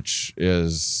down, which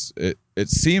is it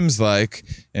seems like,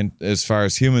 and as far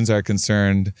as humans are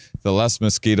concerned, the less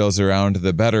mosquitoes around,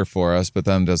 the better for us. But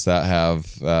then does that have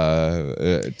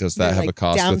a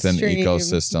cost within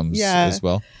ecosystems as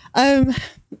well?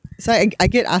 So I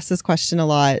get asked this question a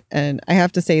lot, and I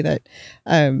have to say that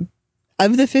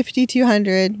of the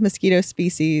 5,200 mosquito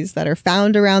species that are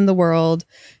found around the world,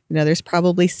 there's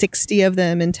probably 60 of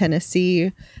them in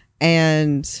Tennessee,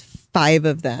 and 5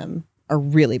 of them are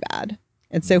really bad.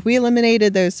 And so if we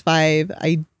eliminated those 5,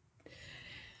 I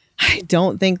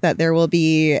don't think that there will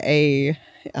be a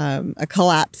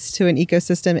collapse to an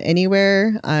ecosystem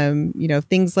anywhere.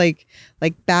 Things like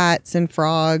bats and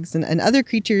frogs and other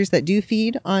creatures that do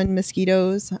feed on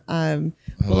mosquitoes.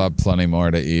 We'll have plenty more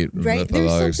to eat. Right.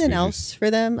 There's something else for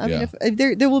them. I mean,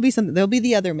 if there will be something, there'll be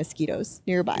the other mosquitoes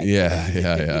nearby.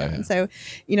 Yeah. So,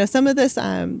 some of this,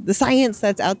 the science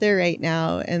that's out there right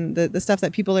now and the stuff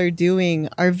that people are doing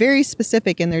are very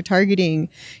specific, and they're targeting,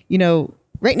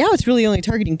 right now it's really only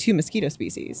targeting 2 mosquito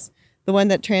species. The one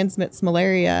that transmits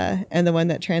malaria and the one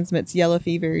that transmits yellow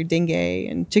fever, dengue,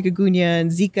 and chikungunya and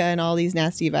Zika and all these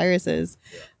nasty viruses.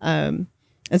 So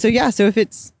if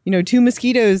it's, 2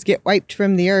 mosquitoes get wiped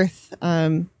from the earth,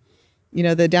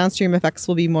 the downstream effects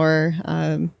will be more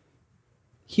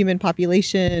human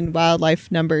population,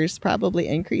 wildlife numbers probably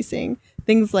increasing,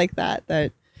 things like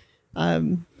that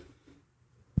come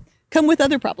with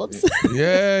other problems.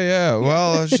 Yeah.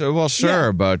 Well, sure.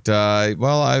 Yeah. But,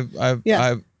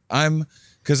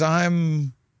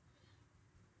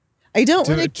 I don't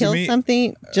want to kill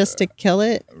something just to kill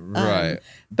it. Right.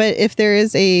 But if there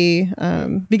is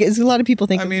because a lot of people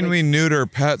think, we neuter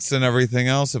pets and everything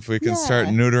else. If we can start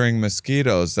neutering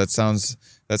mosquitoes, that sounds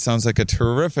like a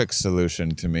terrific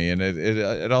solution to me. And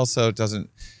it also doesn't,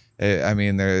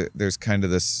 there's kind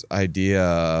of this idea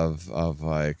of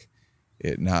like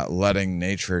it not letting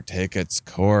nature take its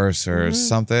course or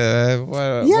something,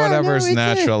 whatever's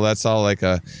natural. That's all like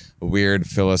a weird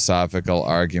philosophical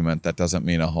argument that doesn't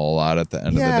mean a whole lot at the end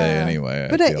of the day anyway.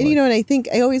 But and I think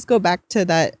I always go back to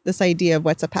this idea of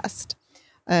what's a pest.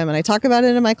 And I talk about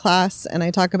it in my class, and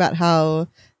I talk about how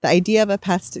the idea of a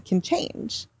pest can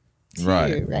change. Too,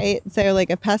 right. So like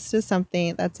a pest is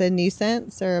something that's a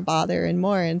nuisance or a bother and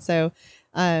more. And so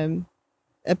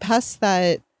a pest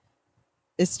that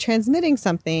is transmitting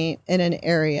something in an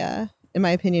area, in my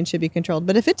opinion, should be controlled.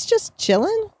 But if it's just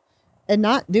chilling and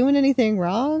not doing anything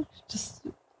wrong,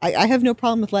 I have no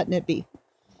problem with letting it be.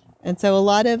 And so a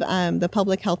lot of the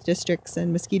public health districts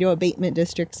and mosquito abatement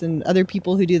districts and other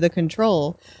people who do the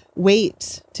control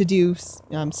wait to do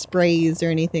sprays or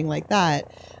anything like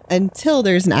that until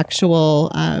there's an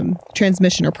actual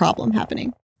transmission or problem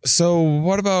happening. So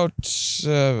what about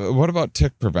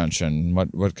tick prevention?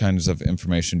 What kinds of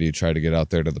information do you try to get out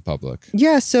there to the public?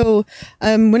 Yeah. So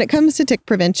when it comes to tick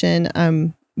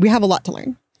prevention, we have a lot to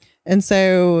learn. And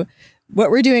so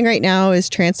what we're doing right now is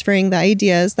transferring the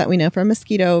ideas that we know from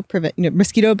mosquito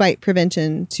bite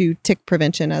prevention to tick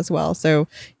prevention as well. So,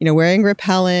 wearing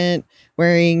repellent,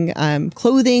 wearing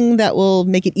clothing that will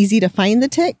make it easy to find the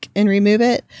tick and remove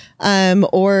it,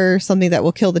 or something that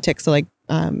will kill the tick. So like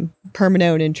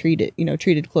permanone and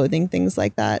treated clothing, things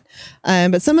like that.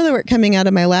 But some of the work coming out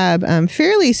of my lab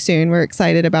fairly soon, we're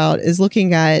excited about, is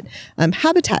looking at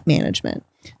habitat management.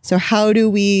 So how do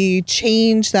we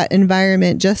change that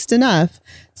environment just enough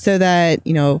so that,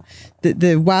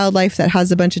 the wildlife that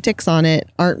has a bunch of ticks on it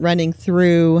aren't running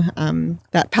through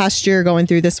that pasture, going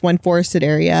through this one forested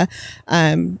area.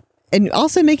 And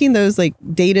also making those like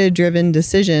data-driven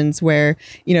decisions where,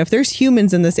 if there's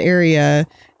humans in this area,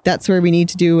 that's where we need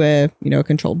to do a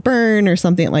controlled burn or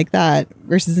something like that,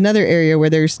 versus another area where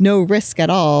there's no risk at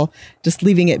all, just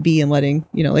leaving it be and letting,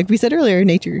 like we said earlier,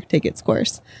 nature take its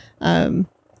course.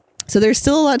 So there's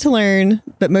still a lot to learn,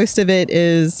 but most of it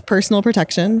is personal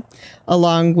protection,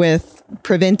 along with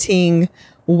preventing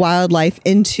wildlife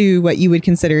into what you would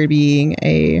consider being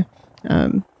a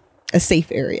safe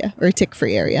area or a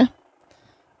tick-free area.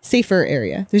 Safer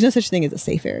area. There's no such thing as a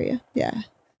safe area. Yeah.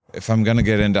 If I'm going to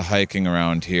get into hiking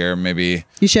around here, maybe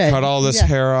you should cut all this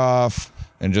hair off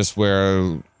and just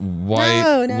wear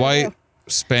white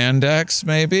spandex,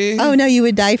 maybe. Oh no, you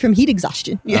would die from heat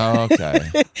exhaustion. Oh, okay.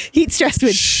 Heat stress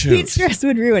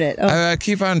would ruin it. I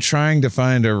keep on trying to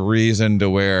find a reason to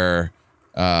wear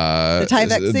the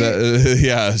Tyvek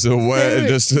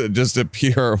suit. just a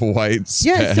pure white spandex.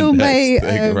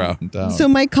 Yeah, so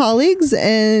my colleagues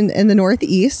in the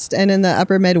Northeast and in the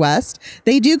upper Midwest,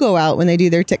 they do go out when they do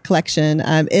their tick collection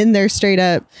in their straight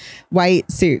up white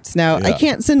suits. Now I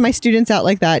can't send my students out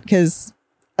like that because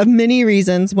of many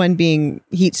reasons, one being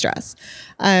heat stress.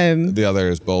 The other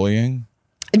is bullying.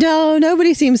 No,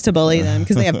 nobody seems to bully them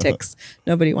because they have ticks.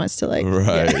 Nobody wants to Right.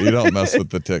 Yeah. You don't mess with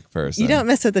the tick person. You don't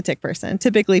mess with the tick person.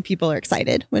 Typically, people are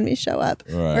excited when we show up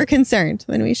Right. or concerned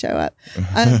when we show up.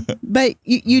 But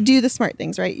you do the smart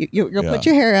things, right? You'll put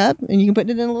your hair up and you can put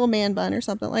it in a little man bun or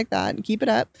something like that and keep it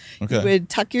up. Okay. You would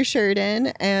tuck your shirt in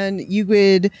and you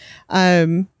would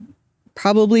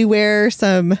probably wear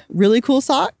some really cool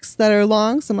socks that are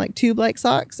long, some like tube-like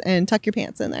socks, and tuck your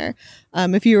pants in there.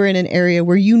 If you were in an area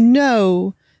where you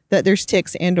know that there's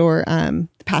ticks and or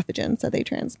pathogens that they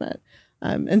transmit.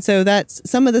 And so that's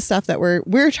some of the stuff that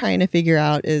we're trying to figure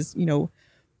out is,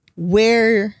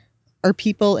 where are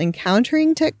people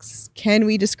encountering ticks? Can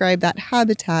we describe that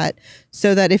habitat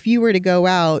so that if you were to go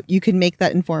out, you can make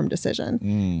that informed decision?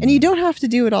 And you don't have to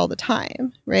do it all the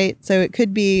time, right? So it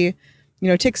could be,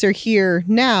 ticks are here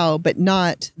now, but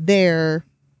not there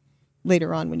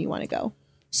later on when you want to go.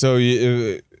 So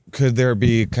could there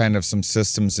be kind of some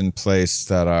systems in place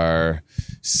that are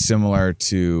similar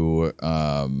to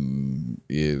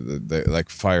like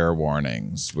fire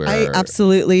warnings? Where I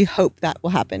absolutely hope that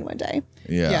will happen one day.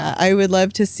 Yeah. I would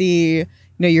love to see,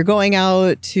 you're going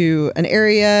out to an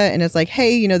area and it's like,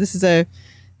 hey, this is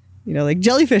like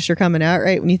jellyfish are coming out,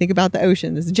 right? When you think about the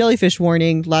ocean, there's a jellyfish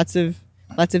warning. Lots of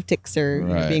ticks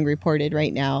are being reported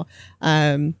right now.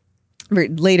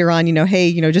 Later on,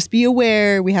 hey, just be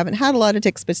aware. We haven't had a lot of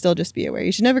ticks, but still just be aware.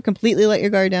 You should never completely let your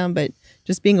guard down, but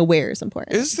just being aware is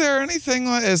important. Is there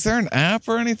an app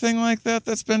or anything like that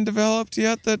that's been developed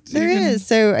yet? There is.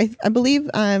 So I believe,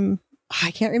 I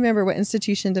can't remember what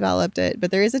institution developed it, but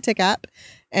there is a tick app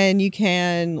and you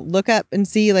can look up and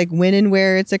see like when and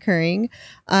where it's occurring.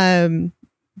 But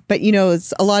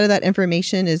it's, a lot of that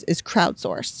information is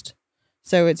crowdsourced.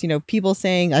 So it's, people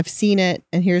saying, I've seen it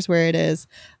and here's where it is.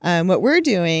 What we're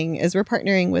doing is we're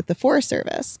partnering with the Forest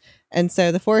Service. And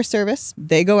so the Forest Service,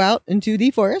 they go out into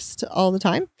the forest all the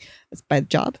time. It's by the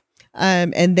job.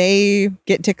 And they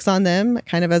get ticks on them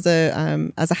kind of as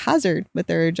a hazard with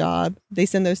their job. They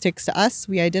send those ticks to us.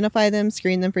 We identify them,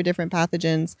 screen them for different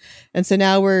pathogens. And so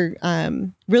now we're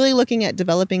really looking at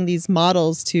developing these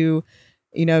models to,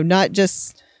 not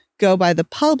just go by the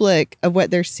public of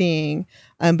what they're seeing,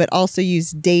 but also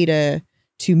use data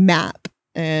to map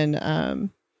and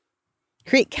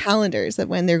create calendars of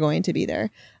when they're going to be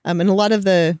there. And a lot of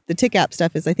the tick app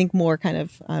stuff is, I think, more kind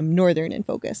of northern in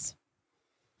focus.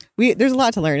 There's a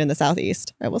lot to learn in the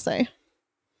Southeast, I will say.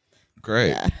 Great.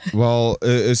 Yeah. Well,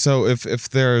 so if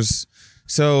there's,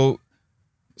 so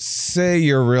say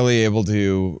you're really able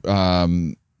to,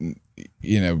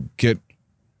 get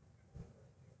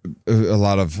a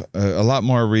lot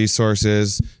more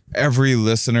resources. Every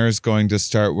listener is going to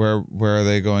start. Where are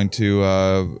they going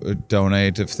to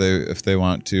donate if they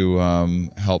want to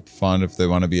help fund, if they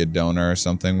want to be a donor or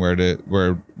something? Where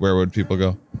would people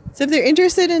go? So if they're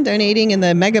interested in donating in the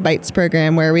Megabytes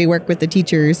program, where we work with the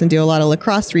teachers and do a lot of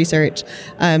lacrosse research,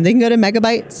 they can go to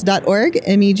megabytes.org,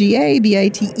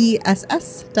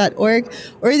 megabitess.org,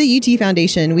 or the UT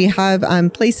Foundation. We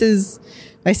have places.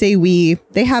 I say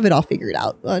they have it all figured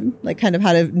out on like kind of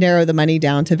how to narrow the money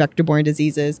down to vector-borne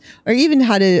diseases, or even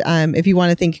how to, if you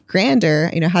want to think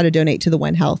grander, how to donate to the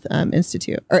One Health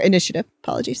Institute or initiative.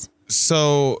 Apologies.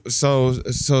 So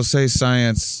say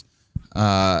science.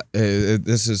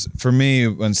 This is, for me,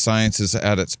 when science is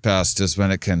at its best is when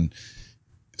it can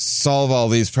solve all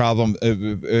these problems,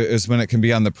 is when it can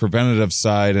be on the preventative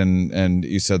side. And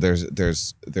you said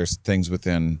there's things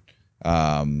within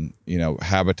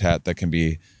habitat that can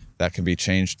be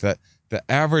changed that the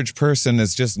average person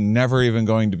is just never even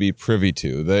going to be privy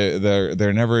to.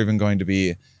 They're never even going to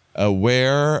be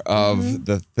aware of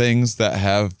the things that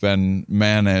have been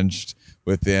managed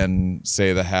within,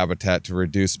 say, the habitat to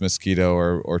reduce mosquito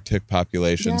or tick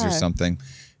populations or something.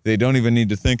 They don't even need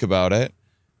to think about it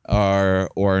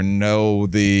or know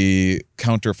the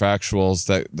counterfactuals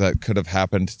that could have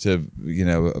happened to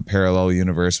a parallel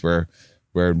universe where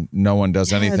no one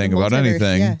does anything about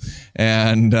anything. Yeah.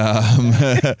 And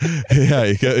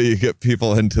you get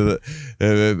people into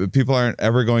the people aren't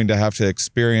ever going to have to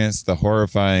experience the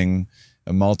horrifying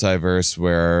multiverse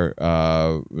where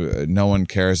no one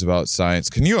cares about science.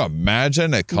 Can you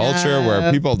imagine a culture where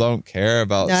people don't care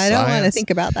about science? I don't want to think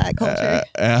about that culture.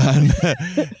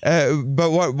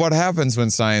 But what happens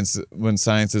when science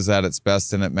is at its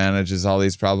best and it manages all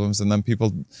these problems, and then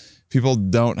people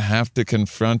don't have to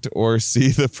confront or see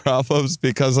the problems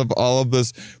because of all of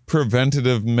this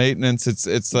preventative maintenance?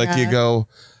 It's like you go,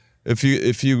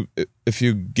 if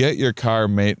you get your car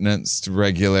maintenance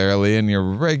regularly and you're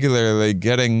regularly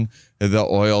getting the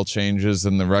oil changes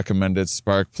and the recommended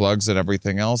spark plugs and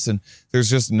everything else, and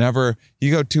there's just never,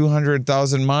 you go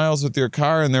 200,000 miles with your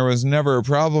car and there was never a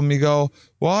problem, you go,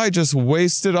 well, I just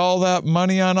wasted all that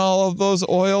money on all of those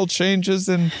oil changes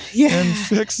and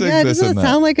fixing this doesn't and that.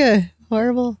 Sound like a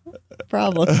horrible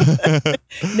problem.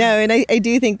 No, and I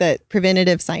do think that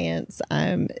preventative science,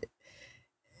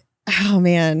 oh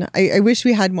man, I wish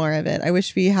we had more of it. I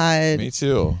wish we had. Me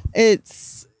too.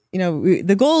 It's,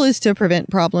 the goal is to prevent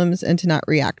problems and to not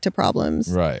react to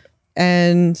problems. Right.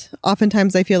 And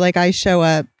oftentimes I feel like I show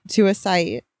up to a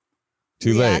site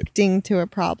Too late. reacting to a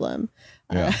problem.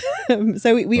 Yeah.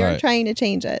 So we are trying to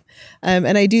change it.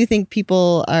 And I do think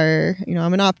people are,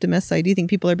 I'm an optimist. So I do think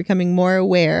people are becoming more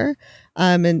aware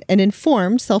and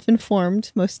informed,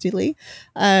 self-informed mostly,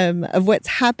 of what's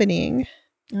happening.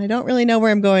 And I don't really know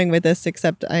where I'm going with this,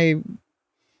 except I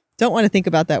don't want to think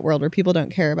about that world where people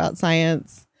don't care about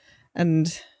science.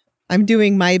 And I'm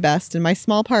doing my best in my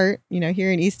small part, here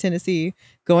in East Tennessee,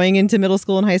 going into middle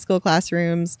school and high school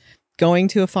classrooms, going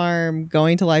to a farm,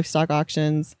 going to livestock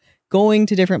auctions, going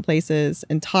to different places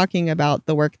and talking about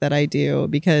the work that I do.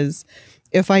 Because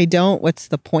if I don't, what's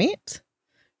the point?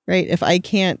 Right? If I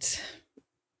can't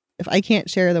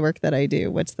share the work that I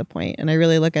do, what's the point? And I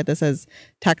really look at this as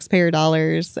taxpayer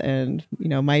dollars and,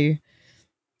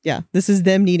 this is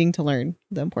them needing to learn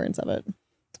the importance of it.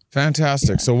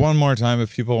 Fantastic. Yeah. So one more time,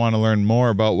 if people want to learn more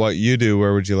about what you do,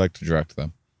 where would you like to direct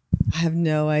them? I have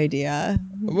no idea.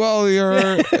 Well,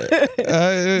 you're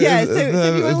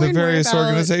the various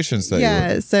organizations that you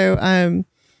work.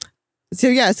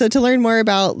 So to learn more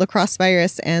about La Crosse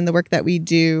virus and the work that we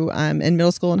do in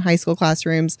middle school and high school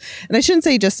classrooms, and I shouldn't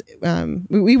say just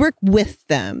we work with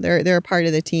them. They're a part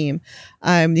of the team.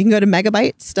 You can go to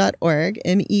megabites.org,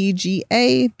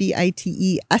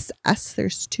 MEGABITESS.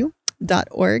 There's two.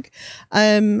 .org,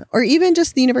 or even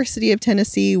just the University of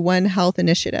Tennessee One Health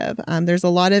Initiative. There's a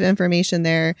lot of information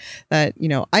there that,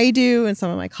 I do and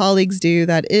some of my colleagues do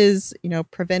that is,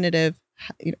 preventative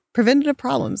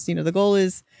problems. The goal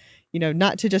is,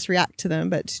 not to just react to them,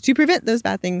 but to prevent those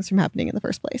bad things from happening in the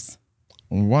first place.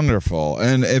 Wonderful.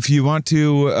 And if you want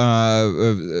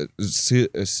to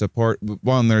support,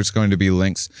 one, there's going to be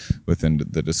links within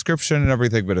the description and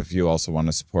everything, but if you also want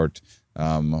to support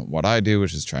what I do,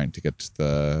 which is trying to get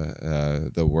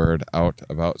the word out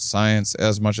about science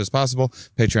as much as possible,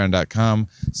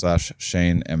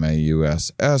 patreon.com/Shane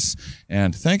MAUSS.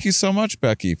 And thank you so much,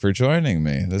 Becky, for joining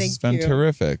me. This has been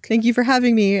terrific. Thank you for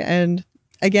having me. And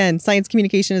again, science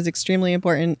communication is extremely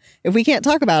important. If we can't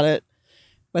talk about it,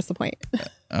 what's the point?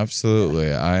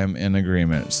 Absolutely. I am in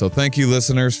agreement. So thank you,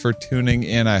 listeners, for tuning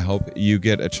in. I hope you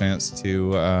get a chance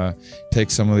to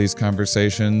take some of these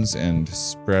conversations and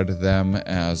spread them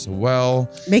as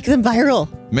well. Make them viral.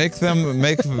 Make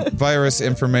virus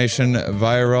information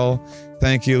viral.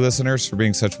 Thank you, listeners, for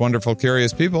being such wonderful,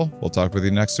 curious people. We'll talk with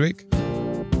you next week.